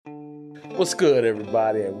What's good,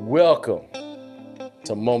 everybody, and welcome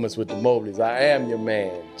to Moments with the Mobleys. I am your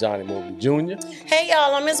man, Johnny Mobley Jr. Hey,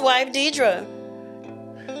 y'all, I'm his wife, Deidre.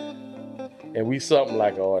 And we something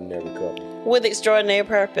like an ordinary couple. With extraordinary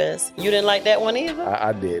purpose. You didn't like that one either?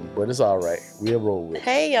 I did, but it's all right. We'll roll with it.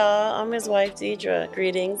 Hey, y'all, I'm his wife, Deidre.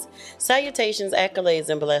 Greetings, salutations, accolades,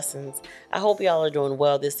 and blessings. I hope y'all are doing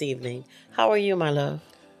well this evening. How are you, my love?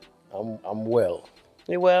 I'm well.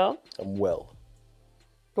 You well? I'm well.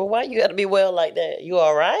 Well, why you got to be well like that? You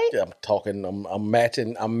all right? Yeah, I'm talking. I'm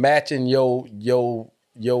matching your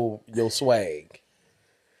swag.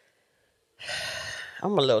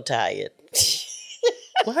 I'm a little tired.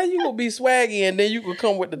 Well, how you gonna be swaggy and then you can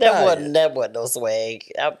come with the That tired? wasn't no swag.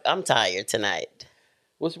 I'm tired tonight.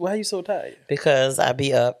 Why you so tired? Because I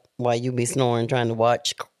be up while you be snoring trying to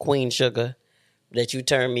watch Queen Sugar that you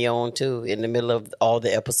turned me on to in the middle of all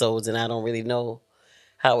the episodes, and I don't really know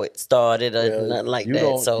how it started or nothing like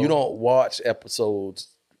that. You don't watch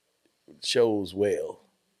shows well.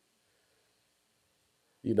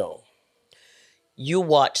 You don't. You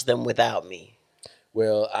watch them without me.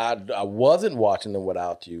 Well, I wasn't watching them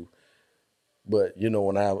without you, but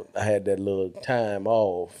when I had that little time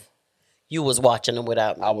off, You was watching them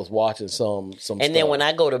without me. I was watching some and stuff. then when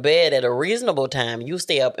I go to bed at a reasonable time, you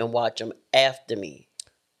stay up and watch them after me.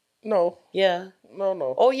 No. Yeah.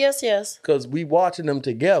 No. Oh, yes. Because we watching them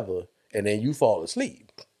together, and then you fall asleep.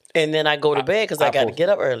 And then I go to bed because I got to get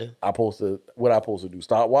up early. What I supposed to do?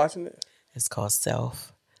 Start watching it? It's called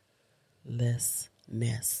selflessness.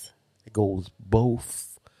 It goes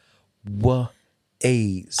both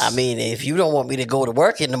ways. I mean, if you don't want me to go to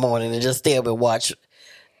work in the morning and just stay up and watch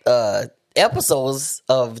episodes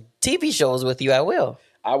of TV shows with you, I will.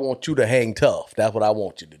 I want you to hang tough. That's what I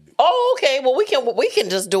want you to do. Oh, okay. Well, we can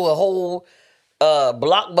just do a whole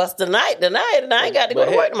blockbuster night tonight, and I ain't got to go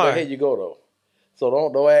to work tomorrow. But here you go though. So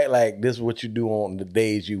don't act like this is what you do on the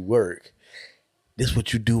days you work. This is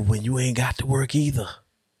what you do when you ain't got to work either.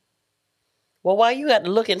 Well, why you got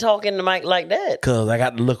to look and talk in the mic like that? Because I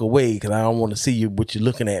got to look away because I don't want to see you, what you're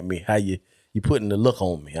looking at me, how you putting the look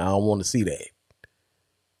on me. I don't want to see that.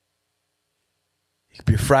 It could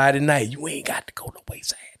be Friday night. You ain't got to go no way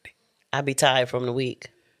Saturday. I be tired from the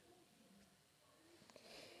week.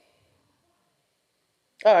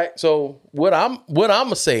 All right. So what I'm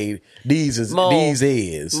gonna say, these is Mob.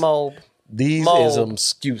 excuses.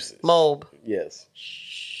 Mob. Yes.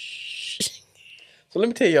 So let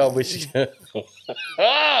me tell y'all where she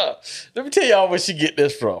get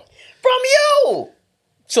this from. From you.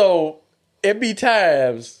 So it be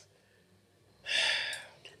times.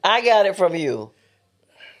 I got it from you.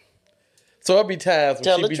 So it be times when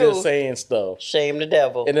Tell she the be truth. just saying stuff. Shame the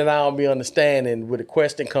devil. And then I don't be understanding where the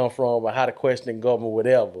question come from or how the question go or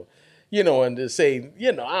whatever. And to say,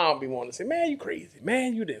 I don't be wanting to say, man, you crazy.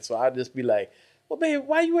 Man, you this. So I just be like, well, babe,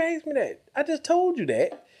 why you ask me that? I just told you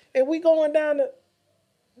that. And we going down to,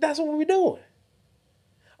 that's what we doing.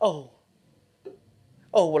 Oh,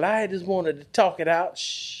 well, I just wanted to talk it out.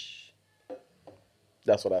 Shh.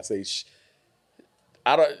 That's what I say. Shh.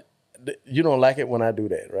 You don't like it when I do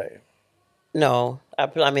that, right? No, I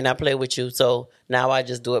play with you, so now I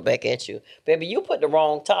just do it back at you. Baby, you put the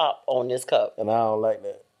wrong top on this cup. And I don't like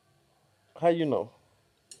that. How you know?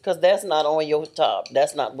 Because that's not on your top.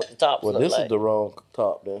 That's not what the tops look like. Well, this is the wrong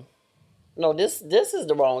top then. No, this is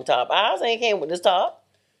the wrong top. Ours ain't came with this top.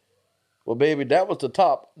 Well, baby, that was the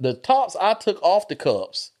top. The tops I took off the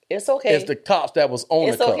cups. It's okay. It's the tops that was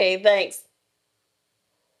on the cup. It's okay, thanks.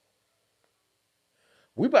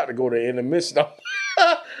 We about to go to intermission.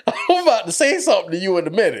 I'm about to say something to you in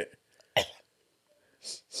a minute.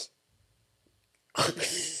 Come on,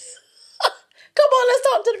 let's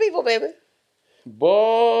talk to the people, baby.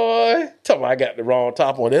 Boy, tell me I got the wrong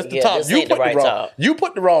top on. That's the top. This ain't the right top. You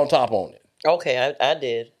put the wrong top on it. Okay, I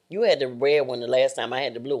did. You had the red one the last time. I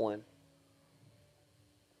had the blue one.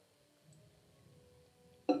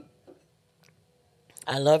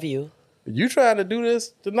 I love you. You trying to do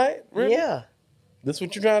this tonight? Really? Yeah. This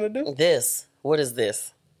what you trying to do? This. What is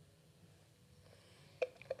this?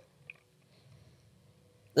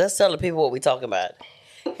 Let's tell the people what we're talking about.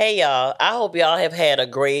 Hey, y'all. I hope y'all have had a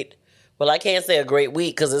great, well, I can't say a great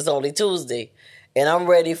week because it's only Tuesday. And I'm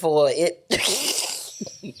ready for it.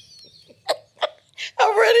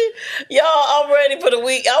 I'm ready. Y'all, I'm ready for the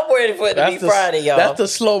week. I'm ready for it to be Friday, y'all. That's the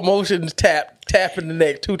slow motion tapping the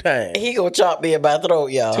neck 2 times. He gonna chop me in my throat,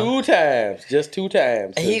 y'all. 2 times. Just 2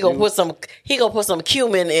 times. He gonna put some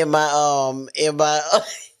cumin in my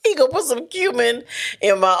he gonna put some cumin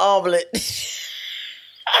in my omelet.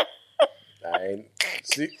 I ain't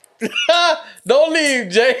see. Don't leave,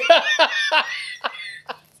 Jay.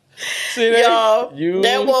 See that? Y'all,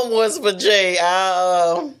 that one was for Jay.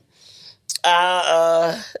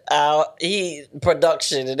 He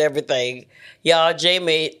production and everything. Y'all,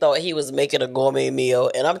 Jay thought he was making a gourmet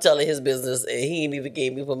meal, and I'm telling his business, and he ain't even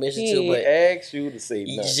gave me permission to. But asked you to say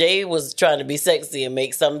nothing. Jay was trying to be sexy and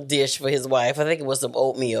make some dish for his wife. I think it was some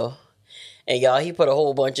oatmeal, and y'all, he put a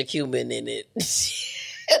whole bunch of cumin in it.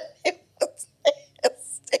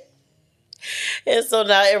 And so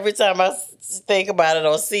now every time I think about it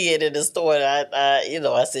or see it in the store,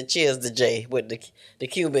 I said cheers to Jay with the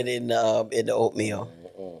cumin in the oatmeal.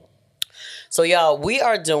 So y'all,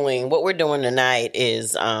 what we're doing tonight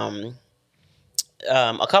is a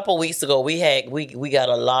couple weeks ago we got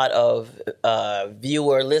a lot of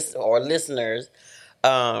listeners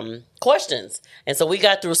questions, and so we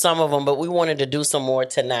got through some of them, but we wanted to do some more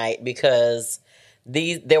tonight because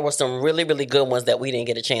there were some really, really good ones that we didn't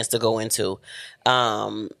get a chance to go into,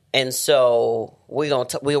 and so we're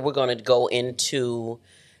gonna go into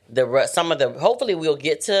some of the. Hopefully, we'll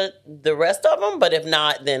get to the rest of them, but if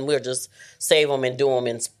not, then we'll just save them and do them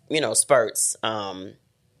in spurts on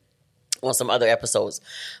some other episodes.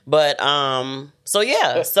 But so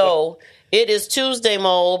yeah, so it is Tuesday,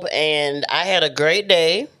 Mob, and I had a great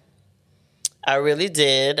day. I really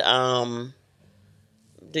did.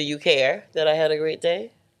 Do you care that I had a great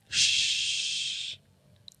day? Shh.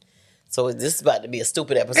 So this is about to be a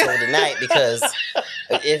stupid episode tonight because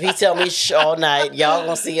if he tell me shh all night, y'all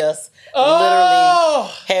gonna see us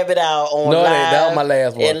literally have it out on live. That was my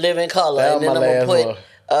last one. And live in color. And then I'm gonna put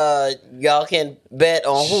y'all can bet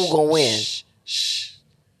on who gonna win. Shh.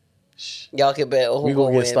 Y'all can bet on who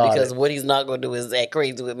gonna win because what he's not gonna do is act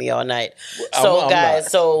crazy with me all night. So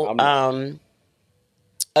guys,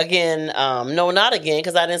 again, no, not again,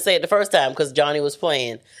 because I didn't say it the first time because Johnny was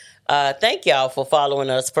playing. Thank y'all for following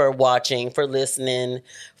us, for watching, for listening,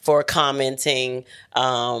 for commenting.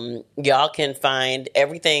 Y'all can find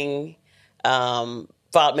everything.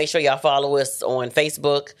 Make sure y'all follow us on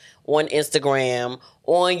Facebook, on Instagram,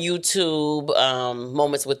 on YouTube,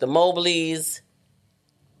 Moments with the Mobleys.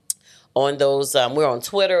 On those, we're on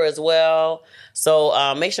Twitter as well.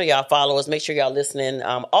 So make sure y'all follow us. Make sure y'all listening.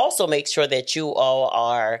 Also, make sure that you all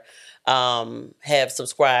are have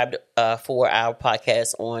subscribed for our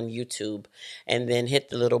podcast on YouTube, and then hit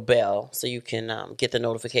the little bell so you can get the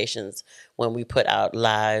notifications when we put out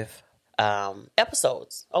live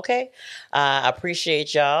episodes. Okay, I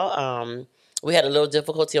appreciate y'all. We had a little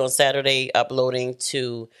difficulty on Saturday uploading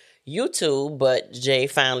to YouTube, but Jay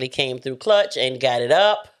finally came through clutch and got it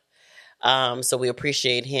up. So we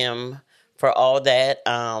appreciate him for all that.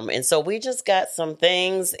 And so we just got some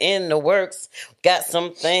things in the works. Can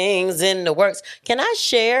I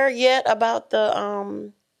share yet about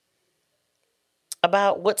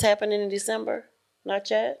about what's happening in December?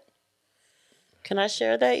 Not yet? Can I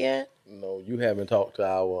share that yet? No, you haven't talked to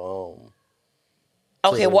our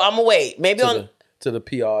okay, well I'm gonna wait. Maybe to the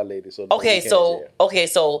PR lady. So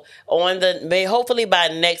so hopefully by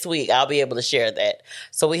next week I'll be able to share that.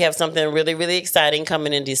 So we have something really, really exciting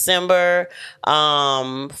coming in December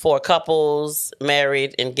for couples,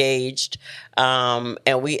 married, engaged,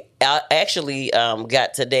 and we actually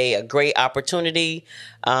got today a great opportunity.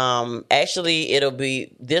 Actually, it'll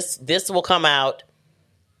be this will come out.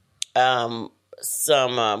 We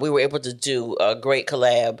were able to do a great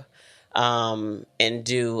collab and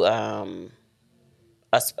do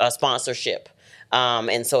a sponsorship.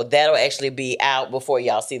 And so that'll actually be out before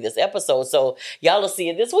y'all see this episode. So y'all will see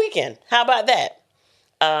it this weekend. How about that?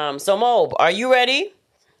 So Mob, are you ready?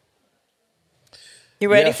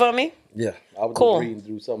 You ready for me? Yeah. I was just reading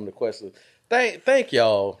through some of the questions. Thank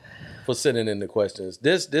y'all for sending in the questions.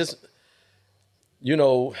 This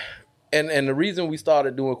and the reason we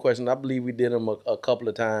started doing questions, I believe we did them a couple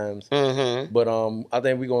of times. Mm-hmm. But I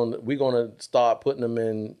think we're gonna start putting them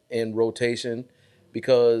in rotation,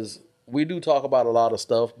 because we do talk about a lot of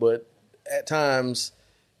stuff, but at times,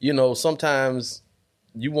 sometimes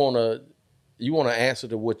you wanna answer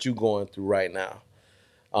to what you're going through right now.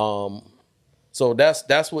 So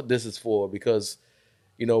that's what this is for, because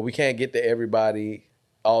we can't get to everybody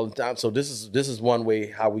all the time. So this is one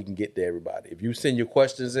way how we can get to everybody. If you send your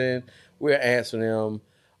questions in, we're answering them,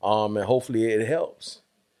 and hopefully it helps.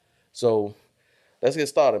 So let's get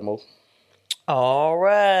started, Mo. All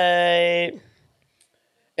right.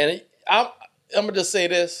 And I'm gonna just say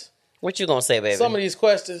this. What you gonna say, baby? Some of these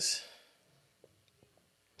questions,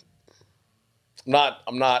 I'm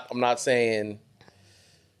not saying.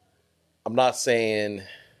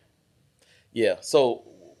 Yeah. So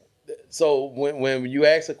when you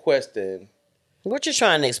ask a question, what you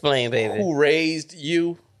trying to explain, baby? Who raised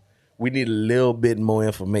you? We need a little bit more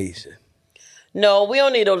information. No, we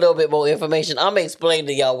don't need a little bit more information. I'm going to explain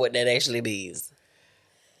to y'all what that actually means.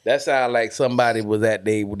 That sounds like somebody was at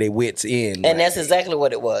their wits' end. And that's exactly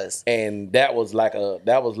what it was. And that was like a,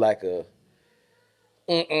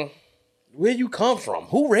 where you come from?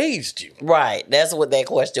 Who raised you? Right. That's what that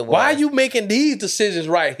question was. Why are you making these decisions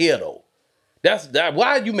right here, though?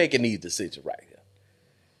 Why are you making these decisions right here?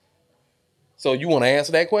 So you want to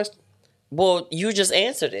answer that question? Well, you just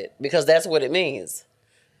answered it because that's what it means.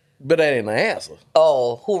 But that ain't an answer.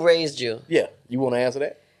 Oh, who raised you? Yeah. You want to answer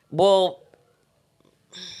that? Well,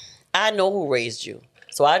 I know who raised you.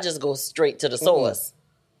 So I just go straight to the source.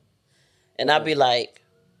 And I'd be like,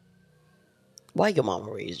 why your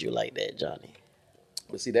mama raised you like that, Johnny?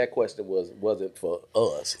 But see, that question wasn't for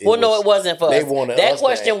us. It wasn't for us. That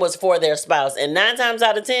question was for their spouse. And 9 times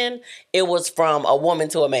out of 10, it was from a woman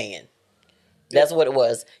to a man. That's what it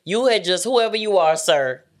was. You had just, whoever you are,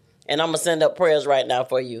 sir, and I'm going to send up prayers right now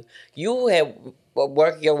for you. You had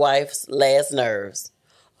worked your wife's last nerves.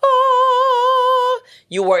 Oh,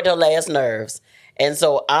 you worked her last nerves. And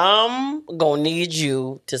so I'm going to need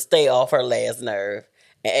you to stay off her last nerve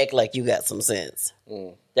and act like you got some sense.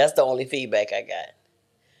 That's the only feedback I got.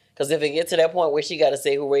 Because if it gets to that point where she got to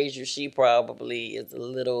say who raised you, she probably is a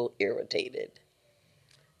little irritated.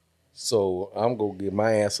 So I'm going to give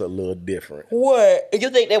my answer a little different. What? You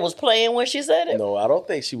think they was playing when she said it? No, I don't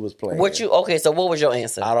think she was playing. Okay, so what was your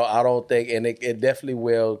answer? I don't think, and it definitely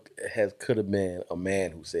could have been a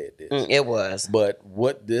man who said this. It was. But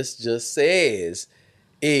what this just says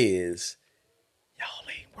is, y'all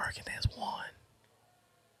ain't working as one.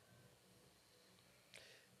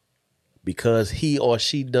 Because he or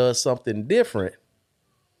she does something different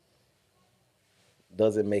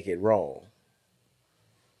doesn't make it wrong.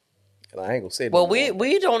 And I ain't gonna say that. Well,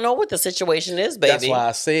 we don't know what the situation is, baby. That's why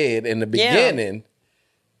I said in the beginning,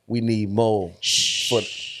 we need more.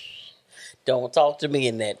 Don't talk to me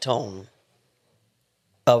in that tone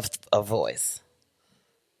of a voice.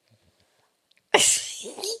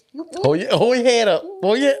 Hold your head up.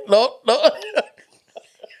 No.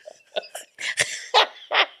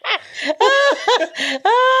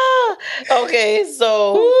 Okay,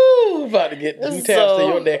 so about to get 2 taps to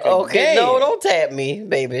your neck. Okay, no, don't tap me,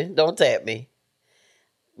 baby. Don't tap me.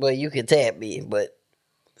 Well, you can tap me, but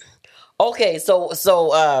okay. So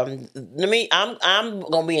I'm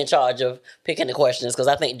gonna be in charge of picking the questions because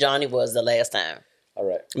I think Johnny was the last time. All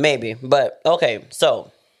right, maybe, but okay.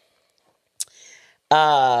 So,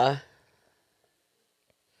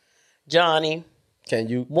 Johnny, can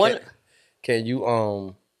you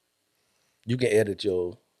you can edit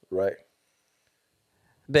your right?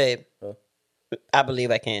 Babe, huh? I believe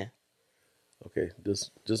I can. Okay,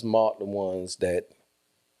 just mark the ones that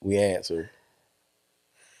we answered.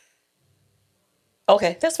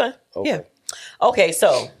 Okay, that's fine. Okay. Yeah. Okay,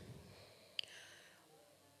 so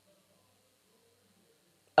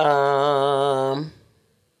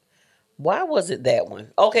why was it that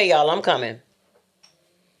one? Okay, y'all, I'm coming.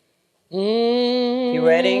 You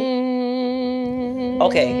ready?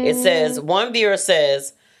 Okay, it says, one viewer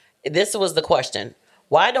says, this was the question.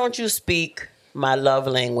 Why don't you speak my love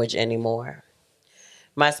language anymore?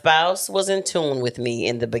 My spouse was in tune with me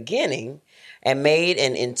in the beginning and made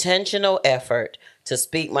an intentional effort to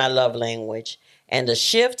speak my love language, and a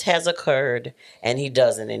shift has occurred and he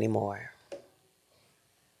doesn't anymore.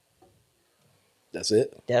 That's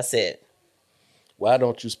it? That's it. Why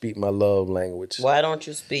don't you speak my love language? Why don't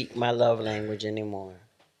you speak my love language anymore?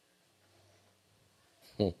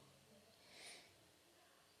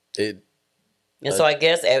 And so I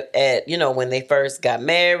guess at when they first got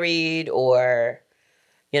married or,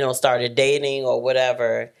 started dating or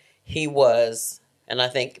whatever, he was, and I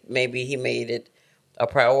think maybe he made it a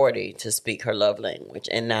priority to speak her love language.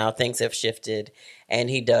 And now things have shifted and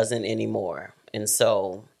he doesn't anymore. And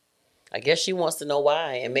so I guess she wants to know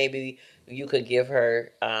why. And maybe you could give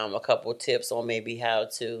her a couple tips on maybe how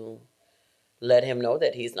to let him know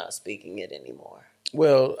that he's not speaking it anymore.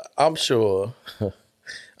 Well, I'm sure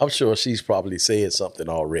she's probably said something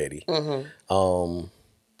already. Mm-hmm.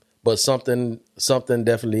 But something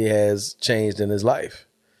definitely has changed in his life.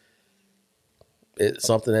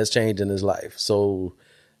 Something has changed in his life. So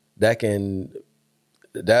that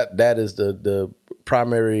is the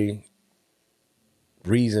primary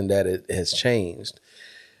reason that it has changed.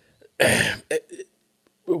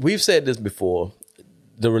 We've said this before.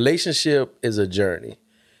 The relationship is a journey.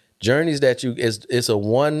 Journeys that it's a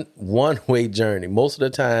one-way journey. Most of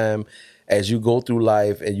the time, as you go through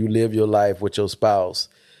life and you live your life with your spouse,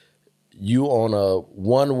 you on a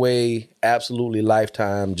one-way, absolutely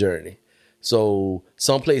lifetime journey. So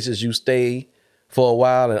some places you stay for a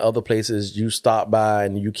while and other places you stop by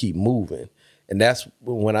and you keep moving. And that's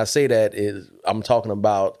when I say that is I'm talking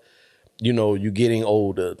about, you getting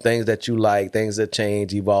older, things that you like, things that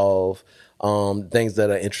change, evolve, things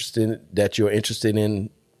that you're interested in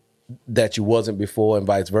that you wasn't before, and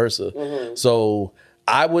vice versa. Mm-hmm. So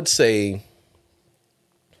I would say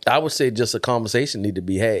just a conversation need to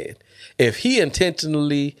be had. If he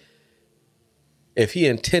intentionally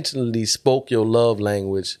spoke your love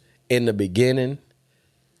language in the beginning,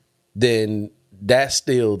 then that's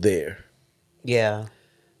still there. Yeah.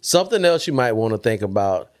 Something else you might want to think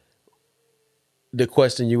about, the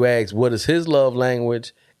question you asked, what is his love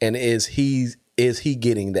language, and is he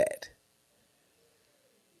getting that?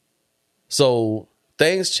 So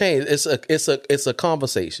things change. It's a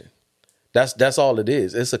conversation. That's all it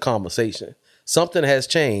is. It's a conversation. Something has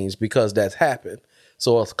changed because that's happened.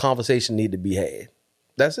 So a conversation need to be had.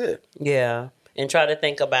 That's it. Yeah. And try to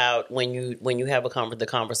think about when you have the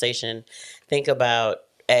conversation, think about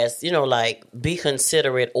as, like be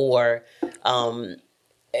considerate, or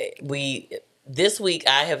this week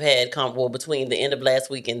I have had between the end of last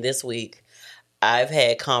week and this week, I've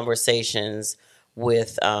had conversations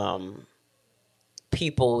with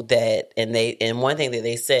people that, and one thing that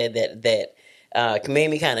they said that made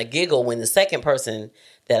me kind of giggle when the second person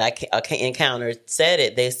that I encountered said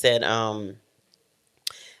it. They said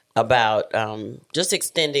about just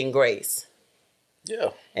extending grace.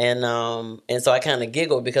 Yeah. And so I kind of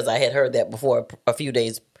giggled because I had heard that before a few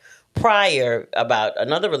days prior about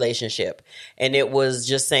another relationship, and it was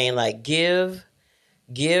just saying like give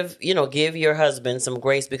your husband some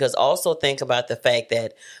grace, because also think about the fact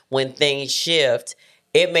that when things shift,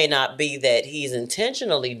 it may not be that he's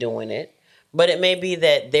intentionally doing it, but it may be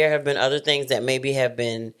that there have been other things that maybe have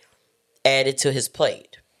been added to his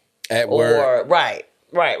plate at work. Right.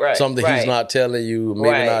 Something he's not telling you,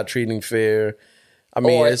 maybe not treating fair. I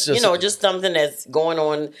mean, it's just just something that's going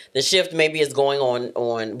on. The shift maybe is going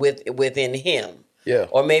on within him. Yeah.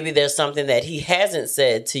 Or maybe there's something that he hasn't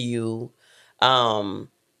said to you that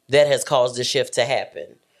has caused the shift to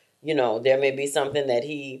happen. There may be something that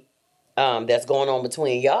he that's going on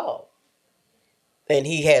between y'all, and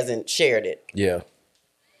he hasn't shared it. Yeah.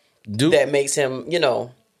 That makes him,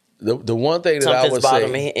 the one thing that I would say,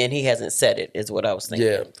 me, and he hasn't said it, is what I was thinking.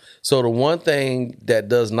 Yeah. So the one thing that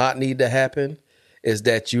does not need to happen is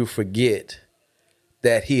that you forget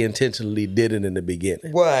that he intentionally did it in the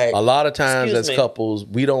beginning. Right. A lot of times as couples,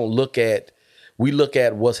 we look at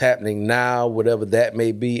what's happening now, whatever that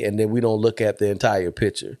may be, and then we don't look at the entire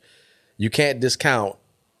picture. You can't discount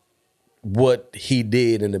what he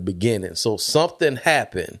did in the beginning. So something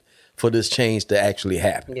happened for this change to actually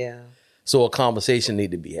happen. Yeah. So a conversation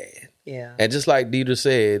need to be had. Yeah. And just like Deidre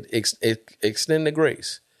said, extend the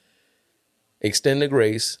grace. Extend the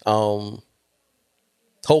grace.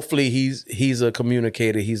 Hopefully he's a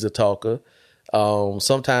communicator. He's a talker.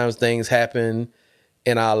 Sometimes things happen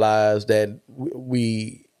in our lives that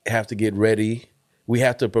we have to get ready. We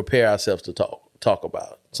have to prepare ourselves to talk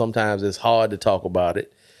about. Sometimes it's hard to talk about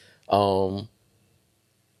it. But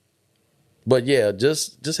yeah,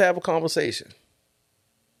 just have a conversation.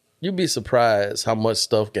 You'd be surprised how much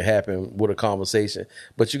stuff can happen with a conversation.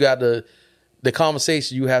 But you got the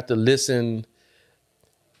conversation, you have to listen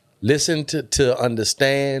to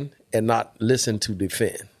understand and not listen to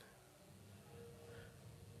defend.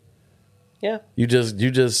 Yeah. You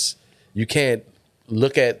can't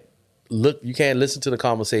you can't listen to the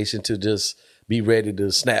conversation to just be ready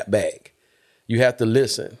to snap back. You have to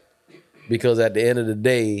listen, because at the end of the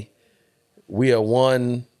day, we are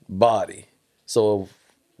one body. So if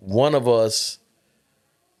one of us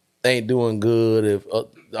ain't doing good,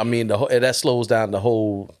 that slows down the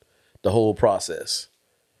whole process.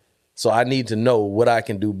 So I need to know what I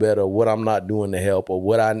can do better, what I'm not doing to help, or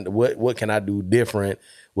what can I do different,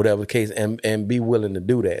 whatever the case, and be willing to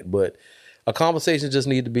do that. But a conversation just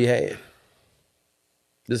needs to be had.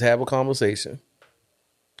 Just have a conversation.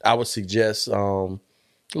 I would suggest a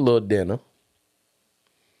little dinner.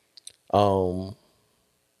 Little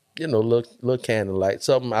candlelight,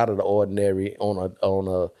 something out of the ordinary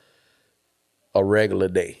on a regular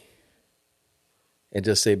day. And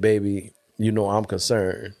just say, baby, I'm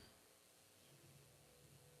concerned.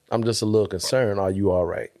 I'm just a little concerned. Are you all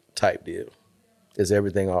right? Type deal. Is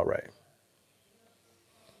everything all right?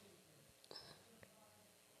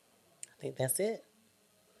 I think that's it.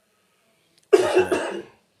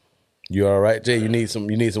 You all right, Jay? You need some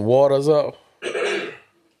water or something?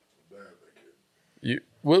 You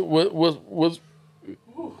what's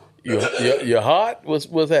you're hot? What's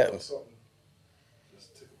happening?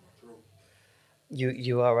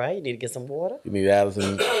 You all right? You need to get some water? You need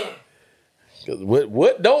Allison. Because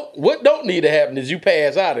what don't need to happen is you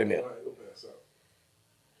pass out in there.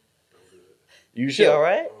 You sure? You all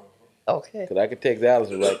right? Okay. Because I can text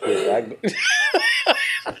Allison right quick.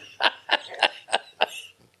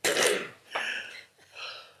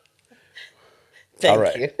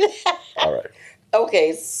 Thank you. All right.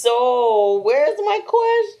 Okay, so where's my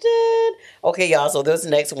question? Okay, y'all, so this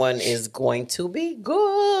next one is going to be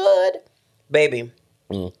good. Baby,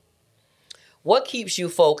 what keeps you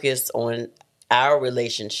focused on our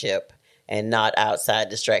relationship and not outside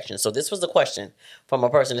distractions? So this was the question from a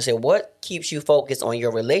person that said, what keeps you focused on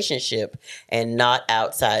your relationship and not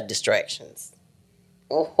outside distractions?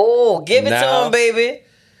 Oh, give it to him, baby.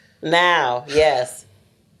 Now, yes.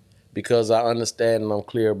 Because I understand and I'm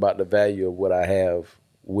clear about the value of what I have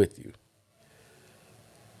with you.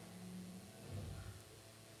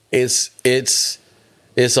 It's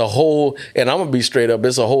a whole, and I'm gonna be straight up,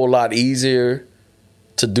 it's a whole lot easier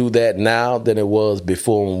to do that now than it was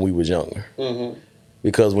before when we was younger. Mm-hmm.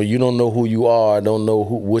 Because when you don't know who you are, don't know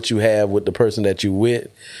what you have with the person that you with,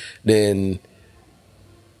 then,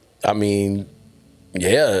 I mean,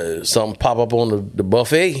 yeah, something pop up on the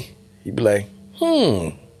buffet, you'd be like,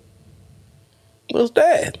 what's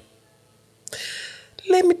that?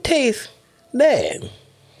 Let me taste that.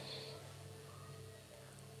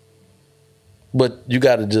 But you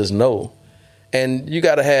got to just know, and you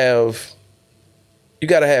got to have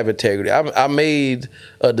integrity. I made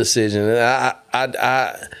a decision, and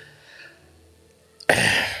I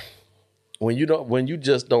when you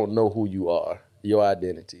just don't know who you are, your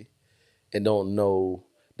identity, and don't know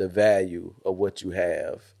the value of what you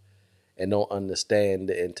have, and don't understand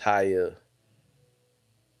the entire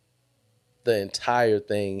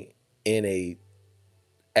thing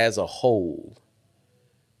as a whole,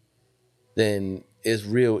 then it's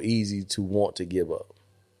real easy to want to give up.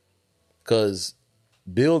 Because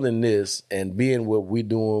building this and being what we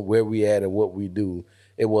doing, where we at and what we do,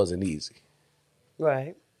 it wasn't easy.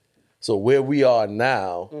 Right. So where we are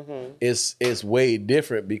now, it's way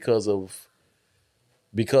different because of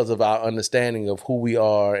our understanding of who we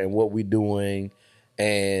are and what we're doing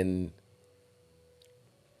and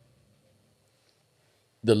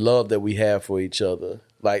the love that we have for each other,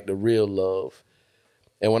 like the real love.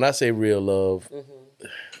 And when I say real love,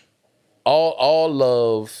 all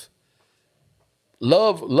love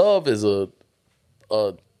is a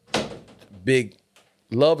big,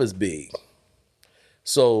 love is big.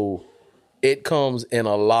 So it comes in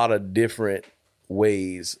a lot of different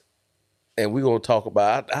ways. And we're going to talk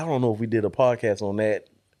about, I don't know if we did a podcast on that,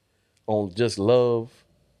 on just love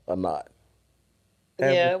or not.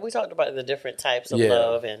 We talked about the different types of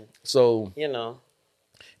love and, so,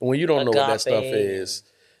 when you don't know what that stuff is,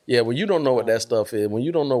 when you don't know what that stuff is, when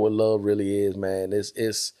you don't know what love really is, man,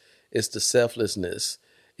 it's the selflessness,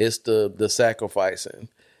 it's the sacrificing,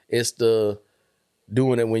 it's the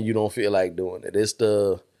doing it when you don't feel like doing it, it's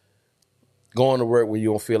the going to work when you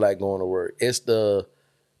don't feel like going to work, it's the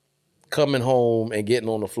coming home and getting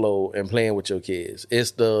on the floor and playing with your kids, it's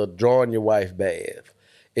the drawing your wife bath,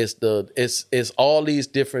 it's all these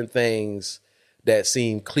different things that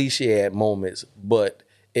seem cliche at moments, but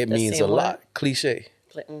it means a lot. Cliche.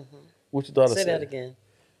 Mm-hmm. What you thought I said? Say that again.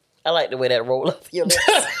 I like the way that roll up your lips.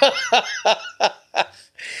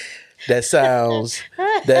 That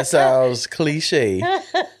sounds cliche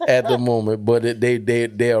at the moment, but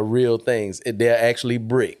they are real things. They're actually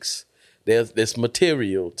bricks. There's this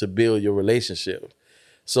material to build your relationship.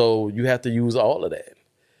 So you have to use all of that.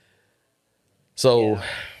 So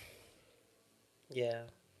yeah.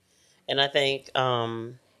 And I think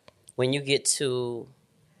when you get to,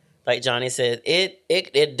 like Johnny said,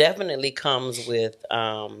 it definitely comes with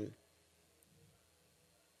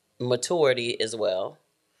maturity as well.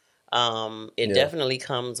 It definitely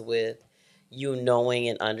comes with you knowing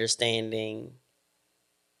and understanding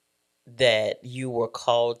that you were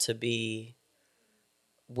called to be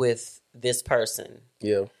with this person.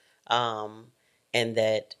 Yeah. And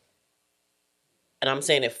that, and I'm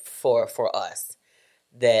saying it for us,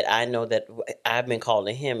 that I know that I've been called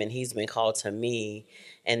to him and he's been called to me,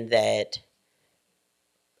 and that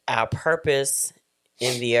our purpose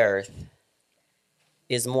in the earth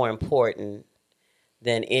is more important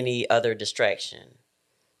than any other distraction,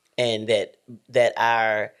 and that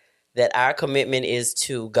our commitment is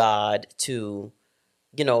to God, to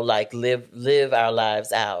live our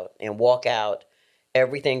lives out and walk out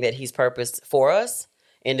everything that he's purposed for us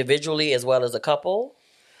individually as well as a couple.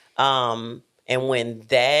 And when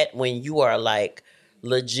you are like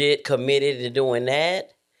legit committed to doing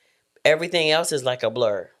that, everything else is like a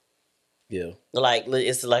blur. Yeah. Like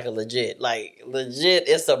it's like a legit,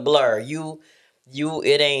 it's a blur.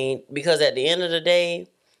 It ain't, because at the end of the day,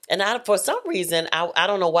 and for some reason, I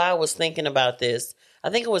don't know why I was thinking about this. I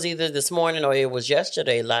think it was either this morning or it was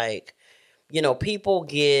yesterday. Like, people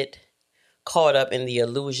get caught up in the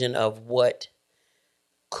illusion of what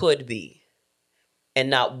could be and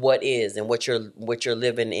not what is, and what you're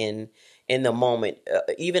living in the moment.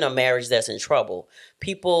 Even a marriage that's in trouble,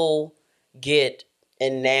 people get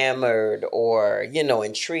enamored or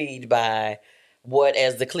intrigued by what,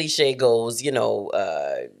 as the cliche goes,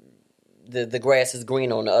 the grass is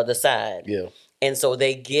green on the other side. Yeah. And so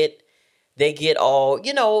they get all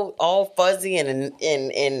all fuzzy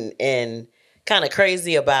and kind of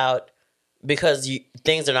crazy about, because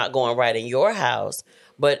things are not going right in your house.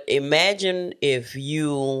 But imagine if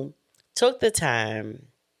you took the time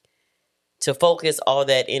to focus all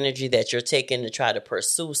that energy that you're taking to try to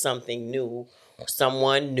pursue something new,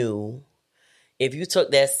 someone new. If you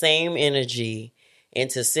took that same energy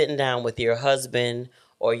into sitting down with your husband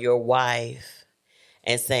or your wife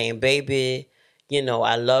and saying, baby,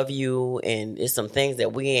 I love you, and it's some things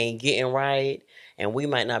that we ain't getting right, and we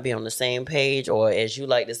might not be on the same page, or as you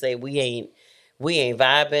like to say, we ain't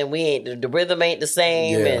vibing, the rhythm ain't the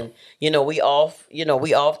same, and we off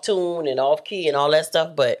tune and off key and all that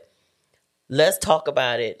stuff, but let's talk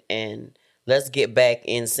about it and let's get back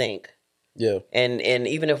in sync. Yeah. And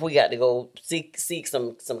even if we got to go seek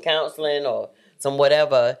some counseling or some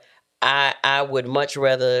whatever, I would much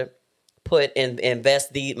rather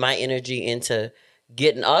invest my energy into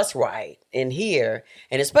getting us right in here,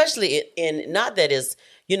 and especially in, not that it's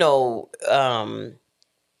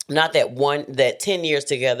not that 10 years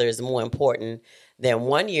together is more important than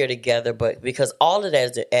 1 year together, but because all of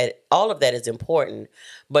that is important,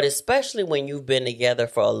 but especially when you've been together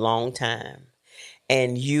for a long time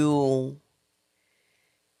and you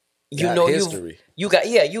got history. You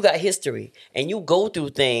got history, and you go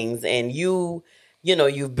through things, and you've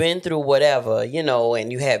been through whatever,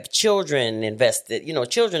 and you have children invested,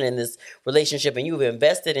 children in this relationship, and you've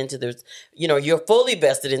invested into this, you're fully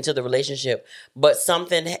vested into the relationship, but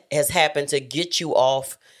something has happened to get you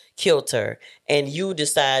off kilter, and you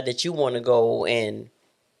decide that you want to go and,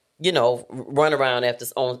 run around after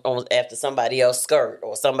somebody else's skirt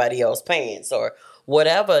or somebody else's pants or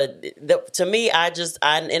whatever. To me,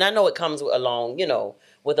 and I know it comes along,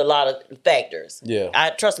 with a lot of factors.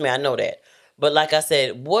 Yeah. Trust me, I know that. But like I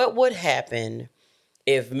said, what would happen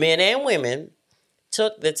if men and women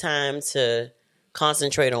took the time to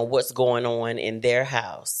concentrate on what's going on in their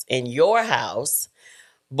house, in your house,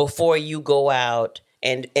 before you go out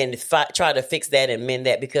and try to fix that and mend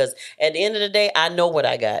that? Because at the end of the day, I know what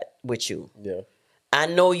I got with you. Yeah. I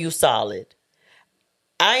know you solid.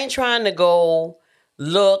 I ain't trying to go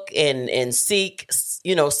look and seek,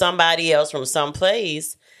 somebody else from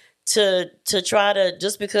someplace to try to,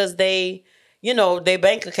 just because they, their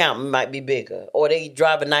bank account might be bigger, or they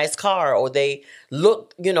drive a nice car, or they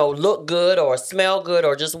look good or smell good,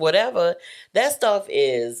 or just whatever. That stuff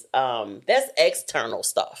is, that's external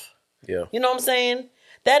stuff. Yeah. You know what I'm saying?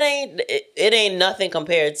 That it ain't nothing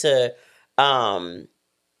compared to,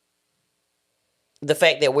 the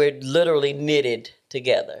fact that we're literally knitted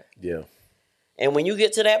together. Yeah. And when you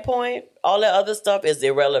get to that point, all that other stuff is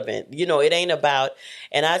irrelevant. It ain't about,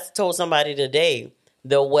 and I told somebody today,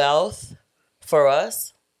 the wealth for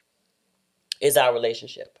us is our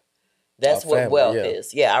relationship. That's what wealth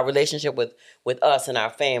is. Yeah, our relationship with us and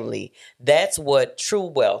our family. That's what true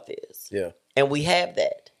wealth is. Yeah. And we have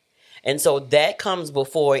that. And so that comes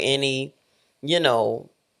before any,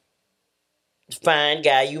 fine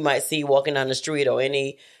guy you might see walking down the street, or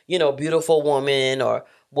any, beautiful woman or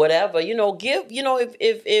whatever. Give,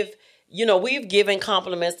 if we've given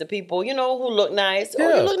compliments to people, who look nice. Yeah.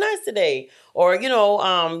 Oh, you look nice today. Or,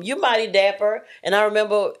 you mighty dapper. And I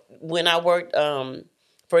remember when I worked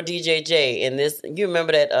for DJJ, and you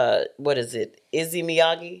remember that, what is it? Izzy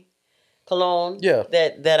Miyagi cologne? Yeah.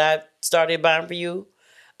 That I started buying for you.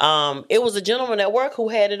 It was a gentleman at work who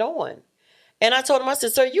had it on. And I told him, I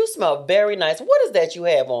said, sir, you smell very nice. What is that you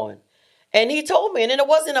have on? And he told me, and then it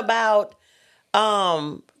wasn't about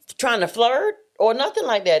trying to flirt or nothing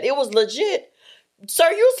like that. It was legit.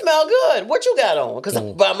 Sir, you smell good. What you got on? Because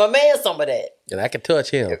I'm a man, some of that. And I can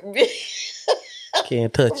touch him.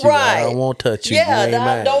 Can't touch you. Right. I don't want to touch you.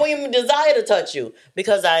 Yeah, I don't even desire to touch you,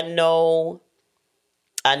 because I know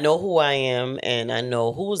who I am, and I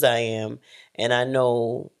know whose I am, and I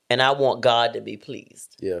want God to be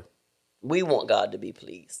pleased. Yeah. We want God to be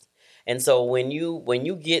pleased. And so when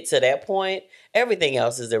you get to that point, everything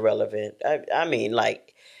else is irrelevant. I mean,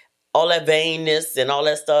 like, all that vainness and all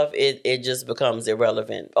that stuff, it just becomes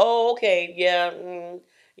irrelevant. Oh, okay,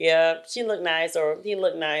 yeah, she looked nice, or he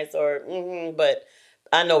looked nice, or but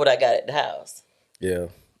I know what I got at the house. Yeah,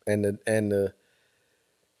 and the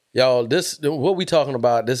Y'all, this what we talking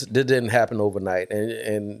about. This didn't happen overnight,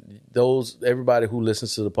 and those everybody who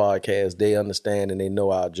listens to the podcast, they understand and they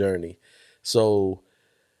know our journey. So,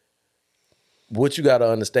 what you got to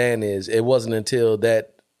understand is, it wasn't until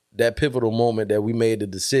that pivotal moment that we made the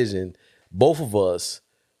decision, both of us,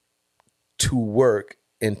 to work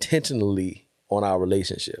intentionally on our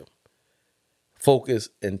relationship, focus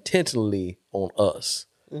intentionally on us.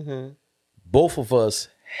 Mm-hmm. Both of us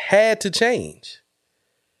had to change.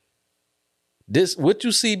 This, what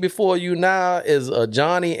you see before you now is a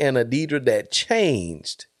Johnny and a Deidre that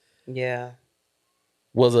changed. Yeah.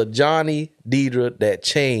 Was a Johnny Deidre that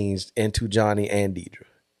changed into Johnny and Deidre.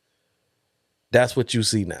 That's what you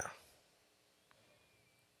see now.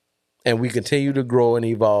 And we continue to grow and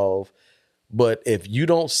evolve. But if you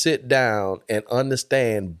don't sit down and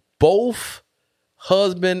understand, both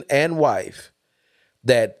husband and wife,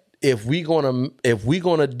 that if we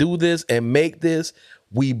gonna do this and make this,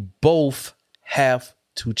 we both have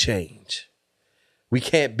to change. We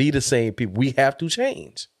can't be the same people. We have to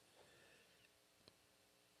change.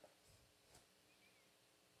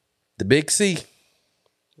 The big C.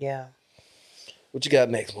 Yeah. What you got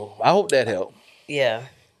next, Mo? I hope that helped. Yeah.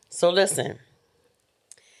 So listen.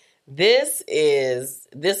 This is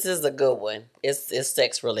a good one. It's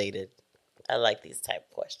sex related. I like these type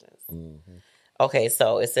of questions. Mm-hmm. Okay,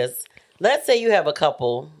 so it says, let's say you have a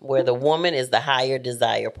couple where the woman is the higher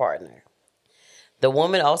desire partner. The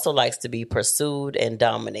woman also likes to be pursued and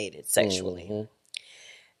dominated sexually. Mm-hmm.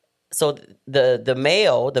 So the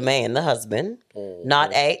male, the man, the husband, mm-hmm.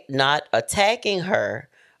 not attacking her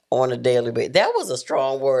on a daily basis. That was a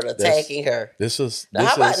strong word, attacking her. They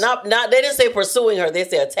didn't say pursuing her, they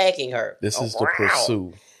said attacking her. This is the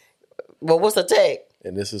pursue. Well, what's attack?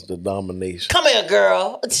 And this is the domination. Come here,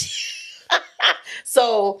 girl.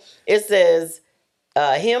 So it says,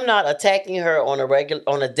 him not attacking her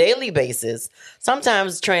on a daily basis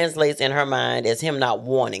sometimes translates in her mind as him not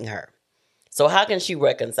wanting her. So how can she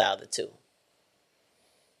reconcile the two?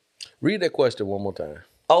 Read that question one more time.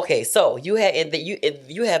 Okay, so you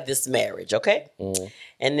have this marriage, okay? Mm-hmm.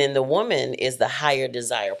 And then the woman is the higher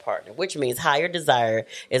desire partner, which means higher desire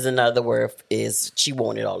is another word, is she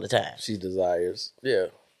want it all the time. She desires, yeah.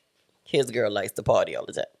 His girl likes to party all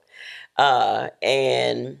the time.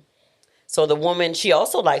 And so the woman, she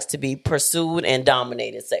also likes to be pursued and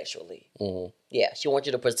dominated sexually. Mm-hmm. Yeah, she wants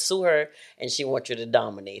you to pursue her and she wants you to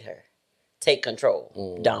dominate her. Take control,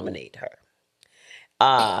 mm-hmm. Dominate her.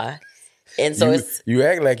 And so you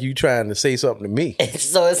act like you trying to say something to me.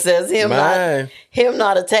 So it says him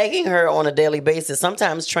not attacking her on a daily basis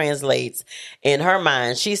sometimes translates in her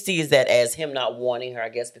mind. She sees that as him not wanting her, I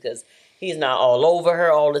guess, because he's not all over her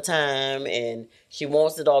all the time and she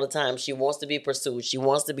wants it all the time. She wants to be pursued. She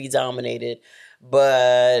wants to be dominated,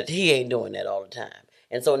 but he ain't doing that all the time.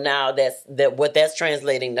 And so now what that's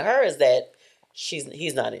translating to her is that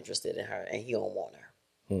he's not interested in her and he don't want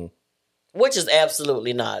her. Which is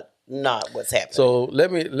absolutely not what's happening. So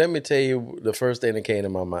let me tell you the first thing that came to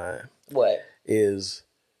my mind. What? Is,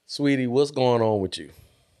 sweetie, what's going on with you?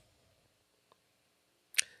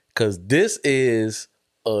 Because this is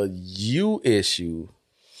a you issue.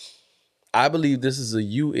 I believe this is a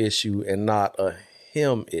you issue and not a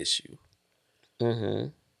him issue. Mm-hmm.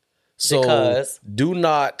 So because do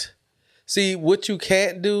not see, what you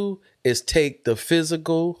can't do is take the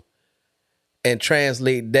physical and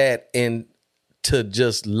translate that into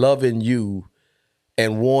just loving you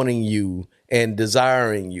and wanting you and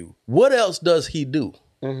desiring you. What else does he do?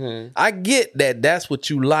 Mm-hmm. I get that that's what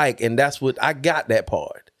you like, and that's what I got that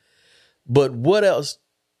part. But what else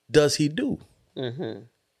does he do? Mm-hmm.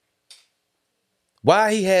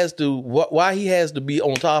 Why he has to be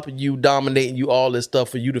on top of you, dominating you, all this stuff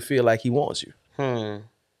for you to feel like he wants you?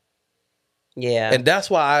 Yeah. And that's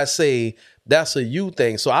why I say that's a you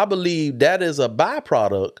thing. So I believe that is a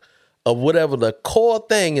byproduct of whatever the core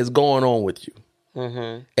thing is going on with you.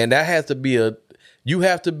 Mm-hmm. And that has to be you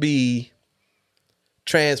have to be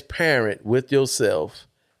transparent with yourself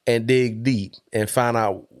and dig deep and find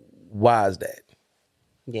out, why is that?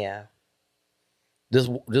 Yeah.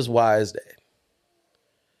 Just why is that?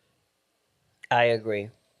 I agree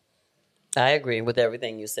with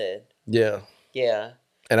everything you said. Yeah. Yeah.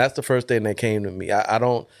 And that's the first thing that came to me. I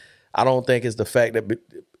don't think it's the fact that,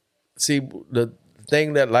 see, the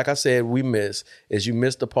thing that, like I said, we miss is you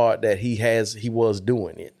miss the part that he was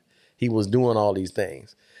doing it. He was doing all these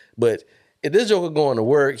things. But if this joker going to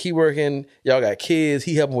work, he working, y'all got kids,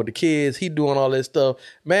 he helping with the kids, he doing all this stuff,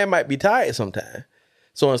 man might be tired sometime.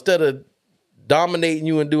 So instead of dominating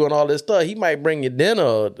you and doing all this stuff. He might bring you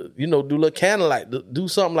dinner, do a little candlelight, do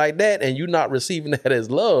something like that, and you're not receiving that as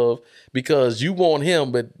love because you want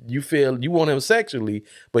him, but you feel you want him sexually,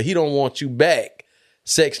 but he don't want you back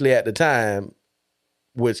sexually at the time,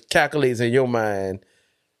 which calculates in your mind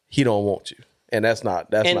he don't want you. And that's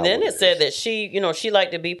not. And then it said that she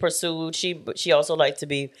liked to be pursued. She also liked to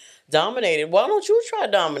be dominated. Why don't you try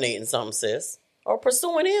dominating something, sis, or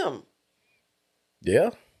pursuing him?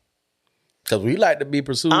 Yeah, because we like to be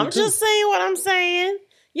pursued. I'm just saying what I'm saying.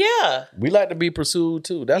 Yeah, we like to be pursued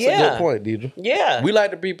too. That's a good point, Deidre. Yeah, we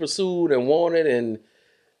like to be pursued and wanted and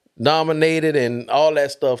dominated and all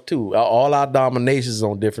that stuff too. All our dominations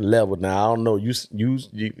on different levels. Now I don't know.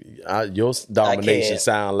 Your domination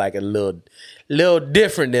sound like a little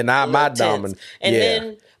different than my domination.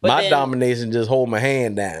 And my domination just hold my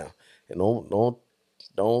hand down and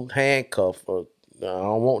don't handcuff. I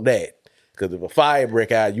don't want that. Because if a fire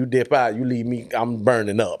break out, you dip out, you leave me, I'm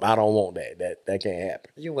burning up. I don't want that. That can't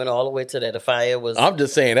happen. You went all the way to that. The fire was. I'm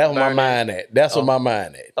just saying that's where my mind at. That's where my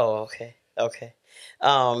mind at. Oh, okay.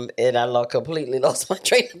 And I completely lost my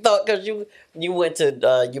train of thought because you went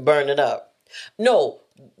to you burned it up. No,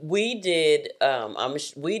 we did.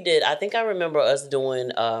 We did. I think I remember us doing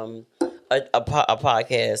a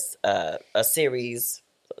podcast, a series,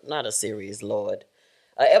 not a series, Lord,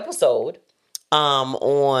 an episode,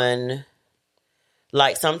 on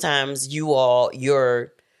like sometimes your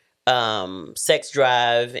sex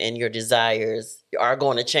drive and your desires are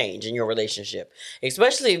going to change in your relationship,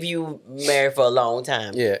 especially if you married for a long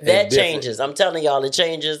time. Yeah, that changes. I'm telling y'all, it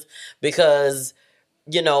changes because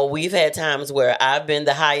we've had times where I've been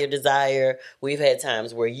the higher desire. We've had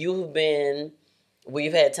times where you've been.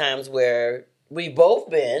 We've had times where we've both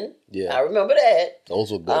been. Yeah, I remember that.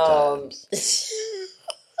 Those were good times.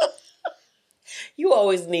 You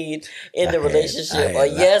always need in the relationship a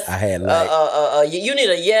yes. You need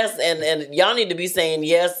a yes, and y'all need to be saying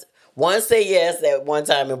yes. One say yes at one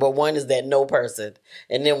time, but one is that no person.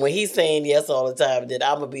 And then when he's saying yes all the time, then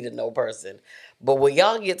I'm gonna be the no person. But when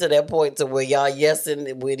y'all get to that point to where y'all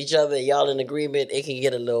yesing with each other, y'all in agreement, it can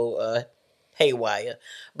get a little haywire.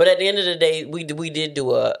 But at the end of the day, we did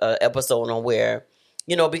do a episode on where.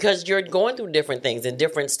 Because you're going through different things in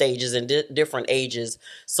different stages and different ages,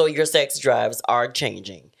 so your sex drives are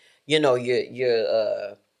changing.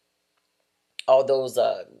 Your all those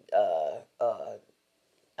I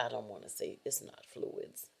don't want to say it's not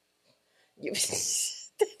fluids. That's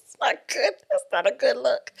not good. That's not a good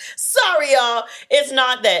look. Sorry, y'all. It's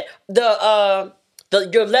not that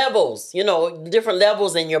your levels, different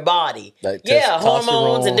levels in your body. Like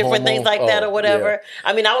hormones and different things like that or whatever. Yeah.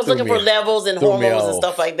 I mean, I was looking for levels and hormones and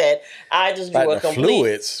stuff like that. I just drew like a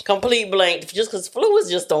complete blank just because fluids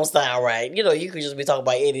just don't sound right. You could just be talking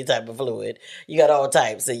about any type of fluid. You got all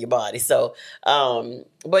types in your body. So,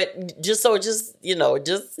 but just to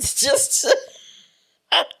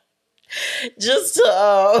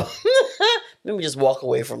let me just walk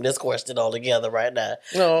away from this question altogether right now.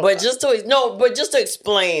 But just to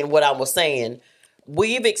explain what I was saying,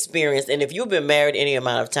 we've experienced, and if you've been married any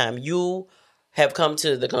amount of time, you have come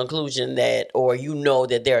to the conclusion that, or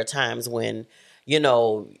that there are times when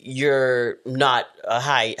you're not a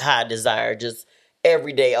high desire, just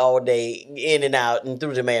every day, all day, in and out and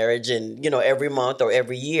through the marriage, and every month or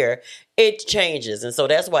every year, it changes. And so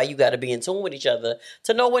that's why you got to be in tune with each other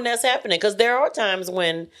to know when that's happening. Because there are times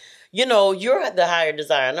when you're at the higher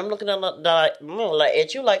desire, and I'm looking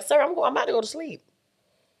at you like, sir, I'm about to go to sleep.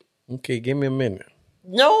 Okay, give me a minute.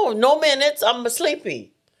 No minutes. I'm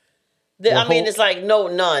sleepy. It's like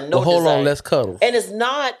none. No. Well, hold on, let's cuddle. And it's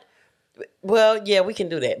not. Well, yeah, we can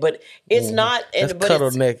do that, but it's not. Let's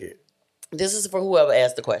cuddle naked. This is for whoever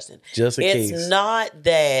asked the question. Just in case. It's not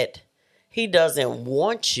that he doesn't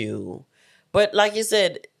want you, but like you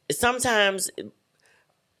said, sometimes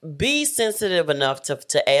be sensitive enough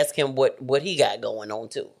to ask him what he got going on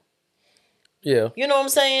too. Yeah. You know what I'm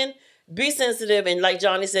saying? Be sensitive, and like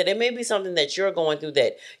Johnny said, it may be something that you're going through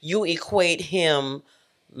that you equate him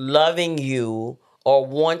loving you or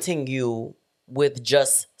wanting you with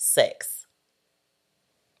just sex,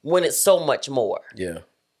 when it's so much more. Yeah.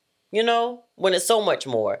 When it's so much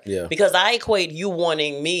more. Yeah. Because I equate you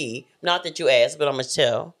wanting me, not that you asked, but I'm going to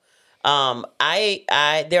tell.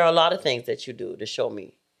 There are a lot of things that you do to show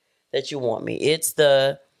me that you want me. It's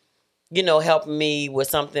the, helping me with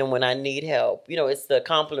something when I need help. It's the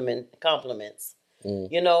compliments.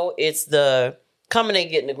 It's the coming and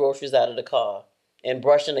getting the groceries out of the car and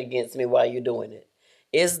brushing against me while you're doing it.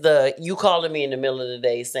 It's the, you calling me in the middle of the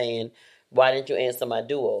day saying, why didn't you answer my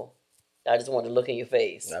duo? I just want to look in your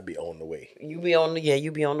face. I'd be on the way. You be on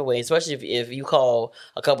the way. Especially if you call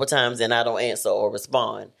a couple times and I don't answer or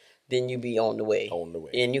respond, then you be on the way. On the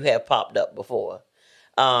way. And you have popped up before.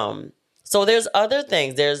 So there's other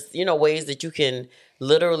things. There's, ways that you can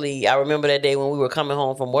literally, I remember that day when we were coming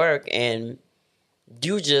home from work and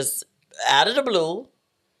you just, out of the blue,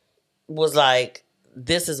 was like,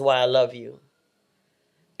 this is why I love you.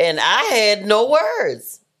 And I had no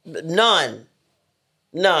words. None.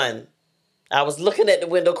 I was looking at the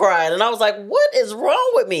window crying and I was like, what is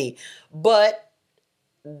wrong with me? But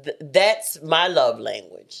that's my love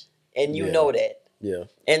language. And you know that. Yeah.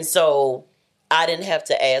 And so I didn't have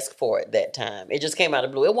to ask for it that time. It just came out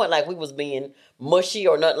of the blue. It wasn't like we was being mushy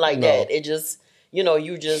or nothing like that. It just, you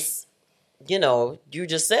just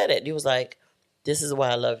said it. You was like, this is why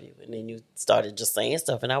I love you. And then you started just saying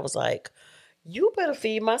stuff. And I was like, you better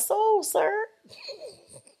feed my soul, sir.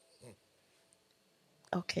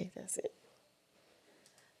 Okay, that's it.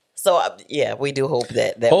 So we do hope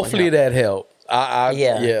that hopefully that helped.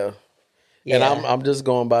 Yeah. And Yeah. I'm just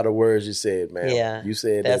going by the words you said, man. Yeah, You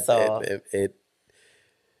said that's all. It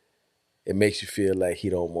makes you feel like he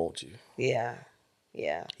don't want you. Yeah.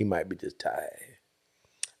 He might be just tired.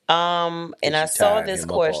 And I saw this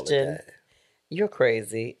question. You're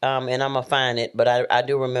crazy. And I'm gonna find it, but I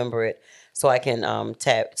do remember it, so I can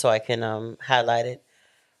highlight it.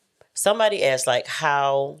 Somebody asked, like,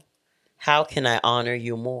 how can I honor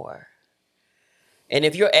you more? And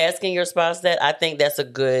if you're asking your spouse that, I think that's a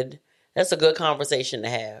good conversation to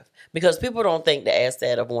have, because people don't think to ask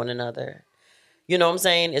that of one another. You know what I'm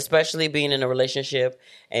saying? Especially being in a relationship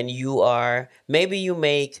and maybe you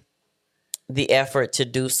make the effort to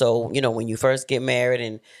do so, when you first get married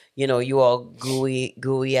and, you all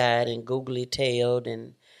gooey-eyed and googly-tailed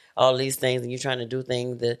and all these things, and you're trying to do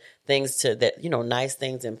things to that, nice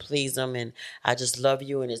things and please them, and I just love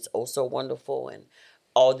you and it's oh so wonderful and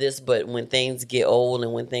all this. But when things get old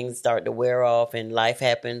and when things start to wear off and life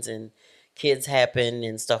happens and kids happen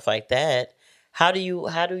and stuff like that, how do you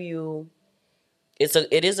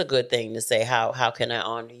it is a good thing to say, how can I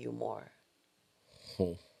honor you more?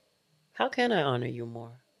 How can I honor you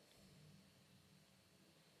more?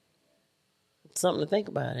 It's something to think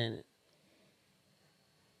about, isn't it?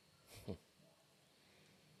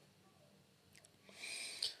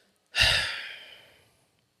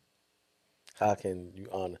 How can you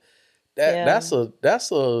honor that? Yeah. That's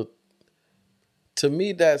a to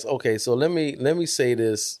me, that's okay. So let me say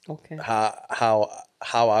this. Okay.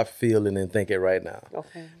 How I feel and think it right now.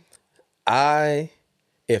 Okay.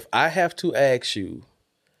 If I have to ask you,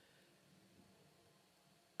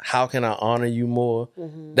 how can I honor you more?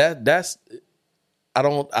 Mm-hmm. That's I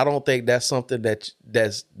don't think that's something that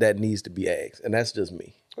needs to be asked, and that's just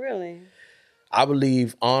me. Really? I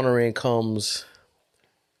believe honoring comes.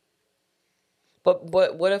 But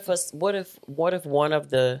what if one of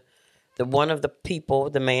the people,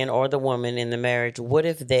 the man or the woman in the marriage, what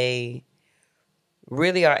if they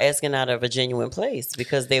really are asking out of a genuine place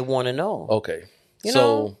because they want to know? Okay.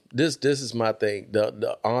 So this is my thing.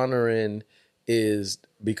 The honoring is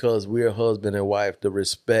because we're husband and wife, the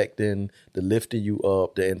respecting, the lifting you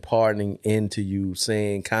up, the imparting into you,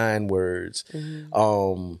 saying kind words.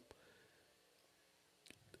 Mm-hmm.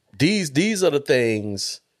 These are the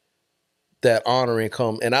things that honoring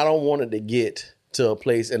come. And I don't want it to get to a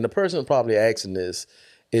place, and the person probably asking this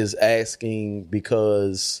is asking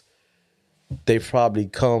because they've probably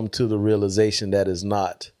come to the realization that it's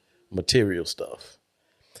not material stuff.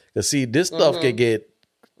 Because see, this stuff can get,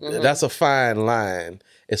 that's a fine line,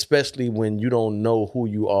 especially when you don't know who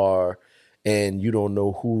you are and you don't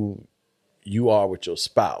know who you are with your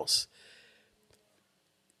spouse.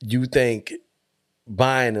 You think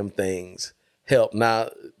buying them things help. Now,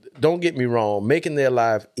 don't get me wrong, making their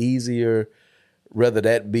life easier, whether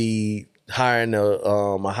that be hiring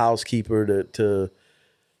a housekeeper to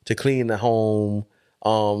clean the home,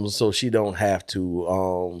 so she don't have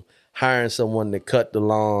to, hiring someone to cut the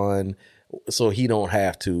lawn so he don't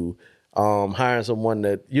have to, hiring someone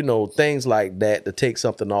that, things like that to take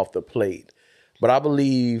something off the plate. But I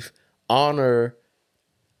believe honor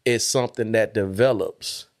is something that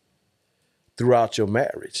develops throughout your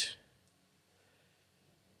marriage.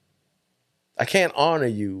 I can't honor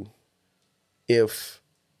you if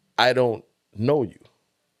I don't know you.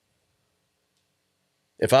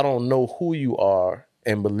 If I don't know who you are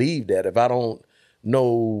and believe that, if I don't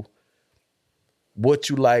know what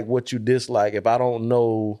you like, what you dislike, if I don't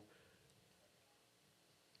know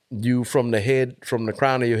you from the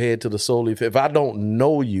crown of your head to the sole of your feet, if I don't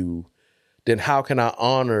know you, then how can I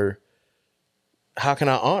honor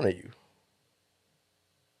you?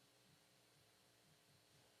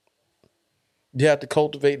 You have to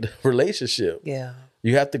cultivate the relationship. Yeah.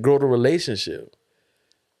 You have to grow the relationship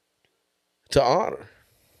to honor.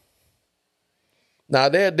 Now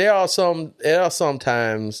there are some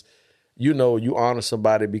times, you honor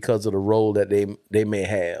somebody because of the role that they may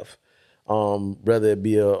have. Whether it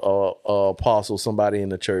be a apostle, somebody in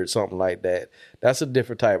the church, something like that. That's a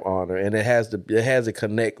different type of honor, and it has to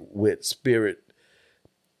connect with spirit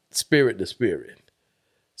to spirit.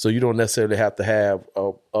 So you don't necessarily have to have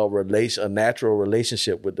a natural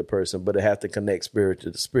relationship with the person, but it has to connect spirit to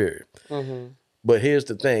the spirit. Mm-hmm. But here's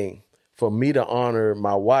the thing: for me to honor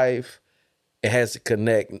my wife, it has to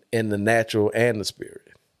connect in the natural and the spirit,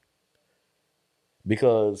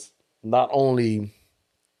 because not only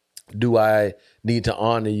do I need to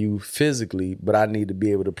honor you physically, but I need to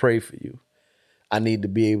be able to pray for you. I need to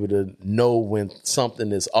be able to know when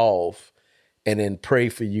something is off and then pray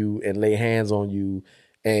for you and lay hands on you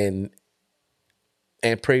and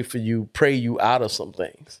pray for you, pray you out of some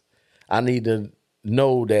things. I need to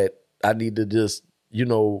know that I need to just,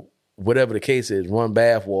 whatever the case is, run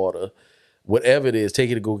bath water, whatever it is, take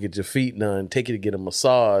you to go get your feet done, take you to get a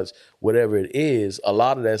massage, whatever it is. A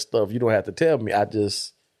lot of that stuff you don't have to tell me. I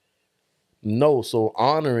just know. So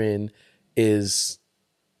honoring is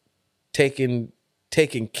taking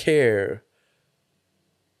care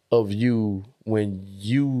of you when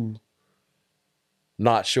you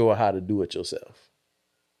not sure how to do it yourself.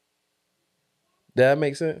 Does that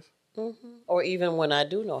make sense? Mm-hmm. Or even when I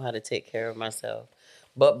do know how to take care of myself,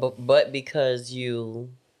 but because you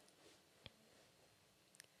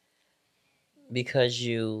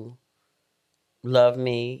love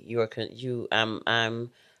me,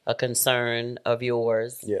 I'm a concern of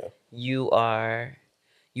yours. Yeah.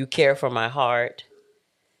 You care for my heart,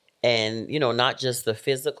 and not just the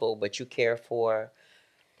physical, but you care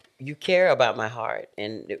about my heart,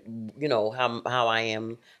 and how I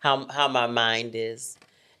am, how my mind is,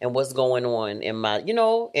 and what's going on in my,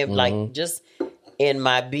 like just in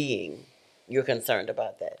my being. You're concerned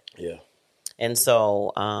about that. Yeah. And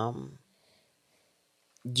so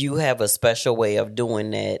you have a special way of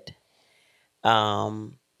doing that,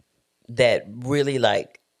 that really,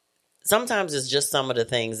 like, sometimes it's just some of the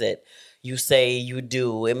things that you say you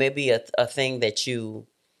do. It may be a thing that you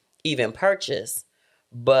even purchase,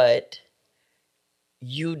 but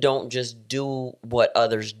you don't just do what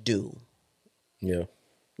others do. Yeah.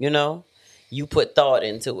 You put thought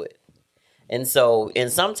into it. And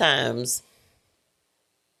sometimes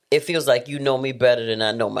it feels like you know me better than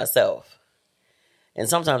I know myself. And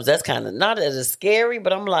sometimes that's kind of not as scary,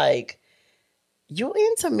 but I'm like, you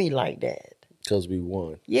into me like that. Because we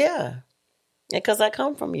won. Yeah. And because I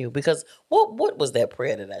come from you. Because what was that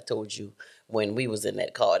prayer that I told you when we was in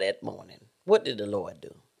that car that morning? What did the Lord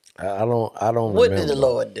do? I don't remember. What did the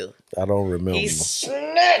Lord do? I don't remember. He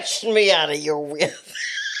snatched me out of your will.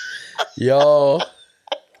 Y'all.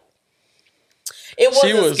 It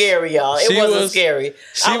wasn't scary, y'all. It wasn't scary.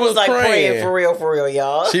 I was like praying for real,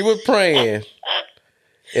 y'all. She was praying.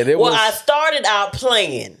 And I started out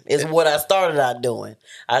playing is what I started out doing.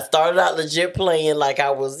 I started out legit playing like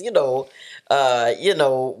I was, we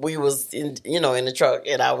was in the truck,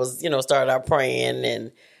 and I was, started out praying,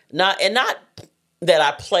 and not that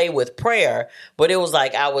I play with prayer, but it was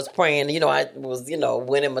like I was praying, I was,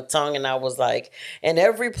 winning my tongue, and I was like, and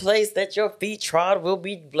every place that your feet trod will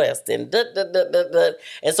be blessed, and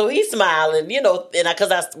and so he's smiling, and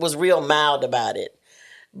because I was real mild about it.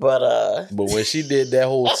 But when she did that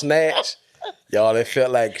whole snatch, y'all, it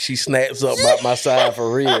felt like she snaps up by my side for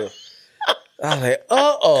real. I was like,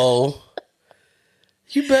 uh-oh.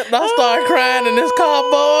 You better not start crying in this car,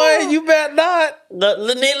 boy. You better not.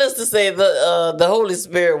 Needless to say, the Holy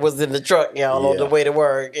Spirit was in the truck, y'all, on the way to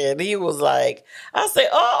work. And he was like, I said,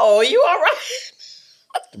 uh-oh, you all right?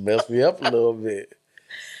 It messed me up a little bit.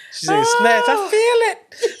 She said, snatch. I feel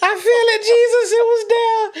it, Jesus. It was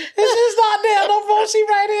there. It's just not there no more. She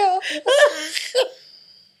right here.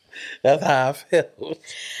 That's how I felt.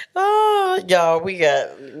 Oh, y'all,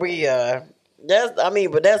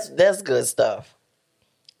 that's good stuff.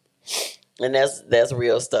 And that's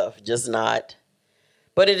real stuff. Just not,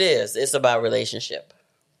 but it's about relationship.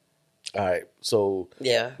 All right. So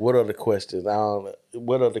yeah. What other questions?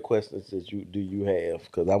 What other questions do you have?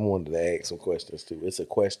 Because I wanted to ask some questions too. It's a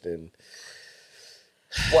question.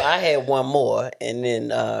 Well, I had one more, and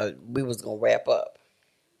then we was gonna wrap up.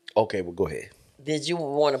 Okay, well, go ahead. Did you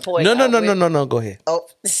want to point? No. Go ahead. Oh,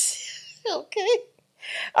 okay.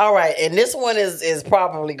 All right, and this one is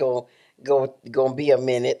probably gonna be a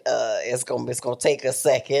minute. It's gonna take a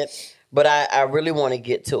second, but I really want to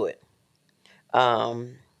get to it.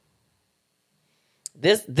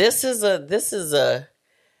 This is a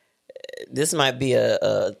this might be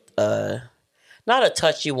a not a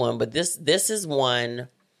touchy one, but this is one.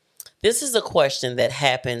 This is a question that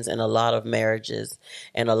happens in a lot of marriages,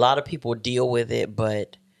 and a lot of people deal with it,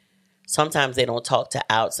 but sometimes they don't talk to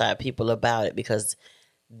outside people about it because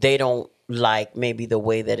they don't like maybe the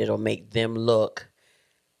way that it'll make them look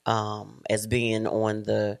as being on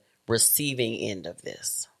the receiving end of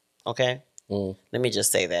this. Okay? Let me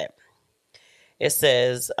just say that. It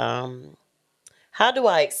says, how do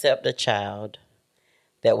I accept a child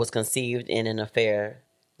that was conceived in an affair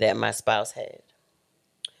that my spouse had?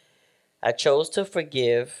 I chose to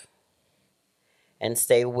forgive and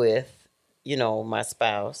stay with, my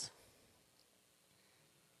spouse.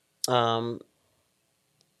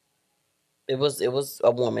 It was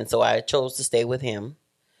a woman, so I chose to stay with him.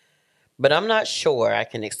 But I'm not sure I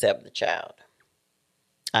can accept the child.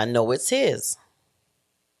 I know it's his.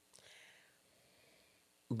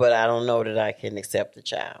 But I don't know that I can accept the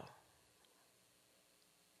child.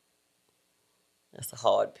 That's a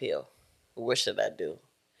hard pill. What should I do?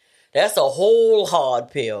 That's a whole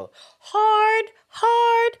hard pill. Hard.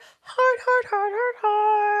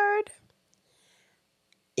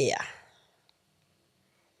 Yeah.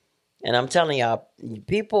 And I'm telling y'all,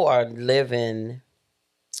 people are living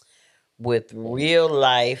with real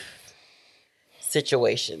life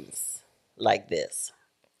situations like this.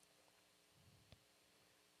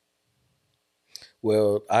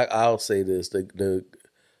 Well, I'll say this. The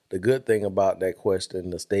good thing about that question,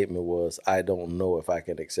 the statement was, I don't know if I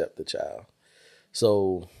can accept the child.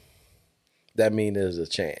 So that means there's a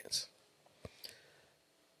chance.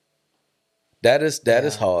 That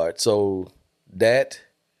is hard. So that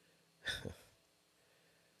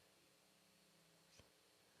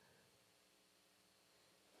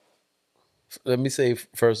let me say,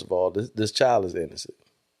 first of all, this child is innocent.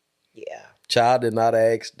 Yeah. Child did not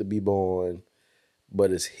ask to be born,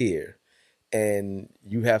 but it's here. And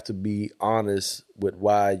you have to be honest with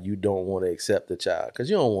why you don't want to accept the child, because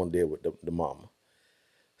you don't want to deal with the mama.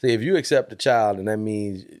 See, if you accept the child, then that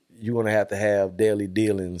means you're going to have daily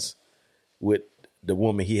dealings with the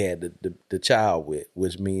woman he had the child with,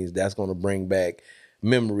 which means that's going to bring back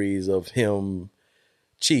memories of him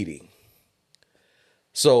cheating.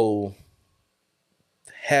 So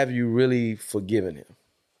have you really forgiven him?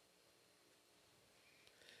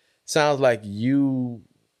 Sounds like you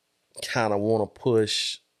kind of want to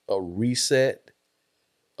push a reset,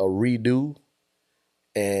 a redo,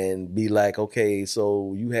 and be like, okay,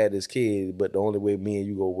 so you had this kid, but the only way me and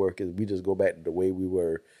you go work is we just go back to the way we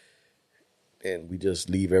were and we just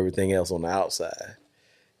leave everything else on the outside.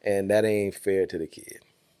 And that ain't fair to the kid.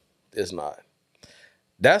 It's not.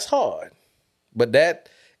 That's hard. But that,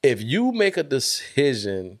 if you make a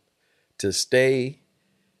decision to stay,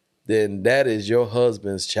 then that is your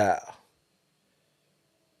husband's child.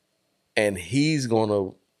 And he's going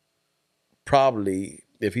to probably,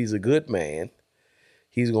 if he's a good man,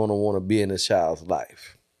 he's going to want to be in his child's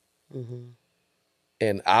life. Mm-hmm.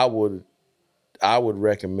 And I would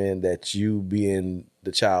recommend that you be in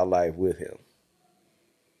the child life with him.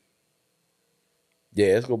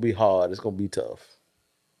 Yeah, it's going to be hard. It's going to be tough.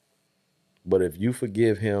 But if you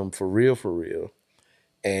forgive him for real,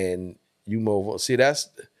 and you move on, see, that's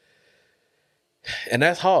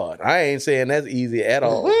hard. I ain't saying that's easy at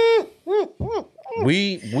all.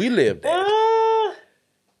 We lived that.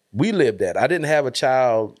 We lived that. I didn't have a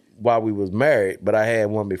child while we was married, but I had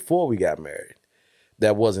one before we got married.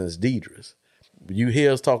 That wasn't as Deidre's. You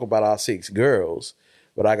hear us talk about our 6 girls,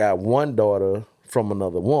 but I got one daughter from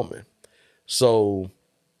another woman. So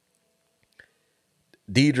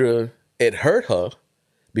Deidre, it hurt her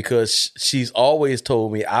because she's always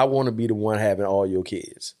told me, I want to be the one having all your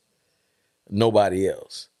kids. Nobody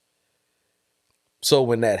else. So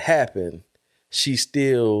when that happened, she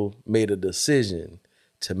still made a decision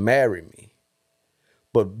to marry me.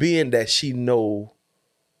 But being that she knew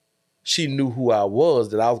who I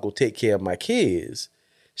was, that I was going to take care of my kids,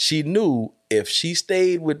 she knew if she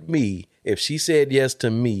stayed with me, if she said yes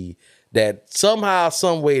to me, that somehow,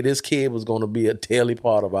 some way, this kid was going to be a daily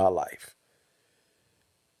part of our life.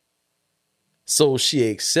 So she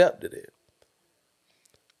accepted it.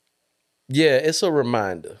 Yeah, it's a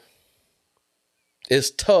reminder.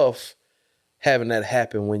 It's tough having that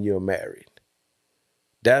happen when you're married.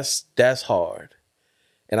 That's hard.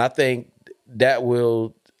 And I think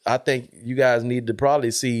you guys need to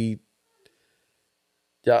probably see,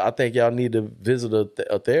 I think y'all need to visit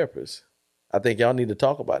a therapist. I think y'all need to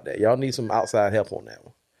talk about that. Y'all need some outside help on that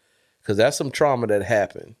one. Because that's some trauma that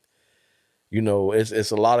happened. You know,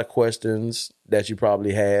 it's a lot of questions that you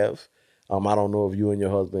probably have. I don't know if you and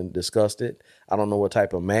your husband discussed it. I don't know what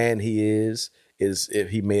type of man he is. is if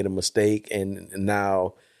he made a mistake and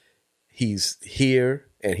now he's here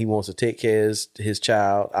and he wants to take care of his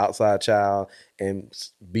child, outside child, and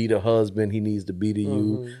be the husband he needs to be to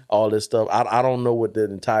you, all this stuff. I don't know what the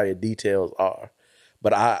entire details are,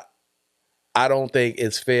 but I don't think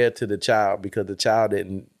it's fair to the child because the child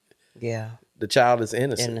didn't. Yeah. The child is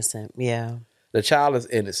innocent. Innocent, yeah. The child is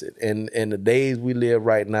innocent. And in the days we live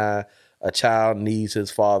right now, a child needs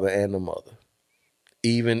his father and the mother,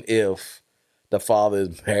 even if the father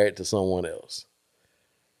is married to someone else.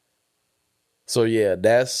 So yeah,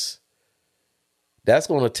 that's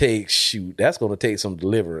gonna take some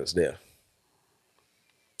deliverance there.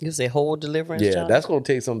 You say whole deliverance? Yeah, John? that's gonna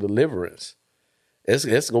take some deliverance.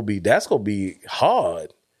 That's gonna be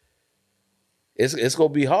hard. It's gonna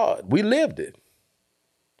be hard. We lived it.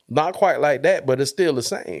 Not quite like that, but it's still the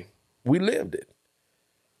same. We lived it.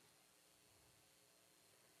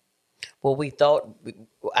 Well,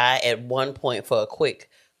 I at one point for a quick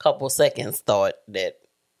couple seconds thought that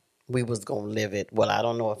we was gonna live it. Well, I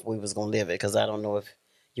don't know if we was gonna live it because I don't know if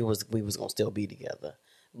we was gonna still be together.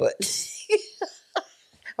 But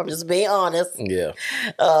I'm just being honest. Yeah.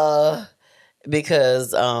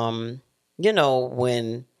 Because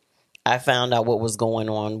when I found out what was going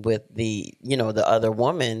on with the other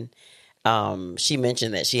woman, she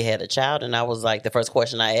mentioned that she had a child, and I was like, the first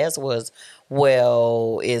question I asked was,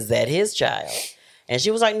 well, is that his child? And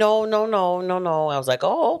she was like, no. I was like,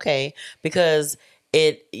 oh, okay. Because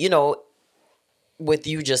it, with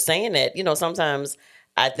you just saying that, sometimes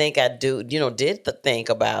I think I did think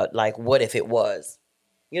about like, what if it was,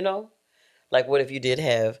 like, what if you did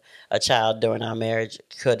have a child during our marriage?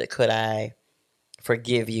 Could I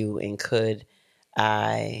forgive you, and could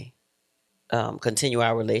I continue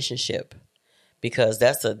our relationship? Because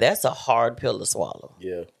that's a hard pill to swallow.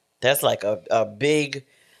 Yeah, that's like a big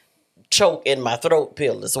choke in my throat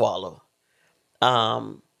pill to swallow.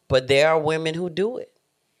 But there are women who do it,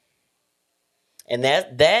 and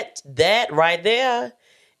that right there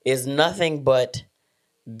is nothing but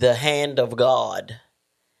the hand of God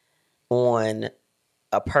on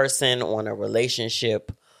a person, on a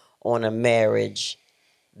relationship, on a marriage,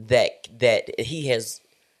 that he has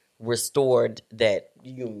restored that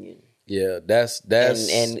union. Yeah, that's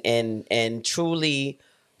and truly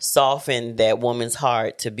softened that woman's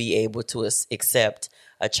heart to be able to accept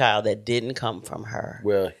a child that didn't come from her.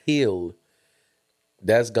 Well, healed.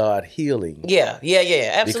 That's God healing. Yeah,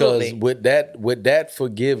 absolutely. Because with that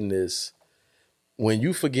forgiveness, when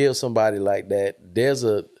you forgive somebody like that, there's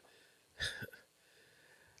a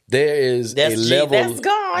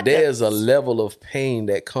level of pain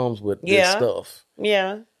that comes with this stuff.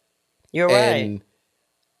 Yeah. You're right.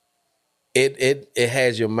 It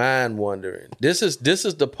has your mind wondering. This is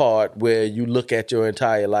the part where you look at your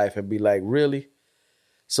entire life and be like, really?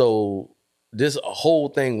 So this whole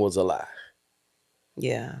thing was a lie.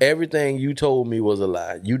 Yeah. Everything you told me was a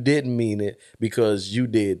lie. You didn't mean it because you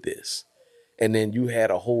did this. And then you had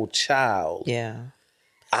a whole child. Yeah.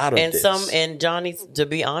 Out of this. And Johnny, to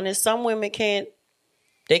be honest, some women can't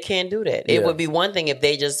do that. It would be one thing if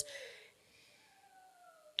they just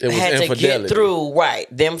had to get through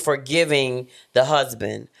them forgiving the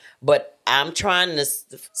husband. But I'm trying to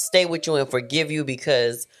stay with you and forgive you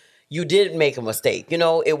because you did make a mistake.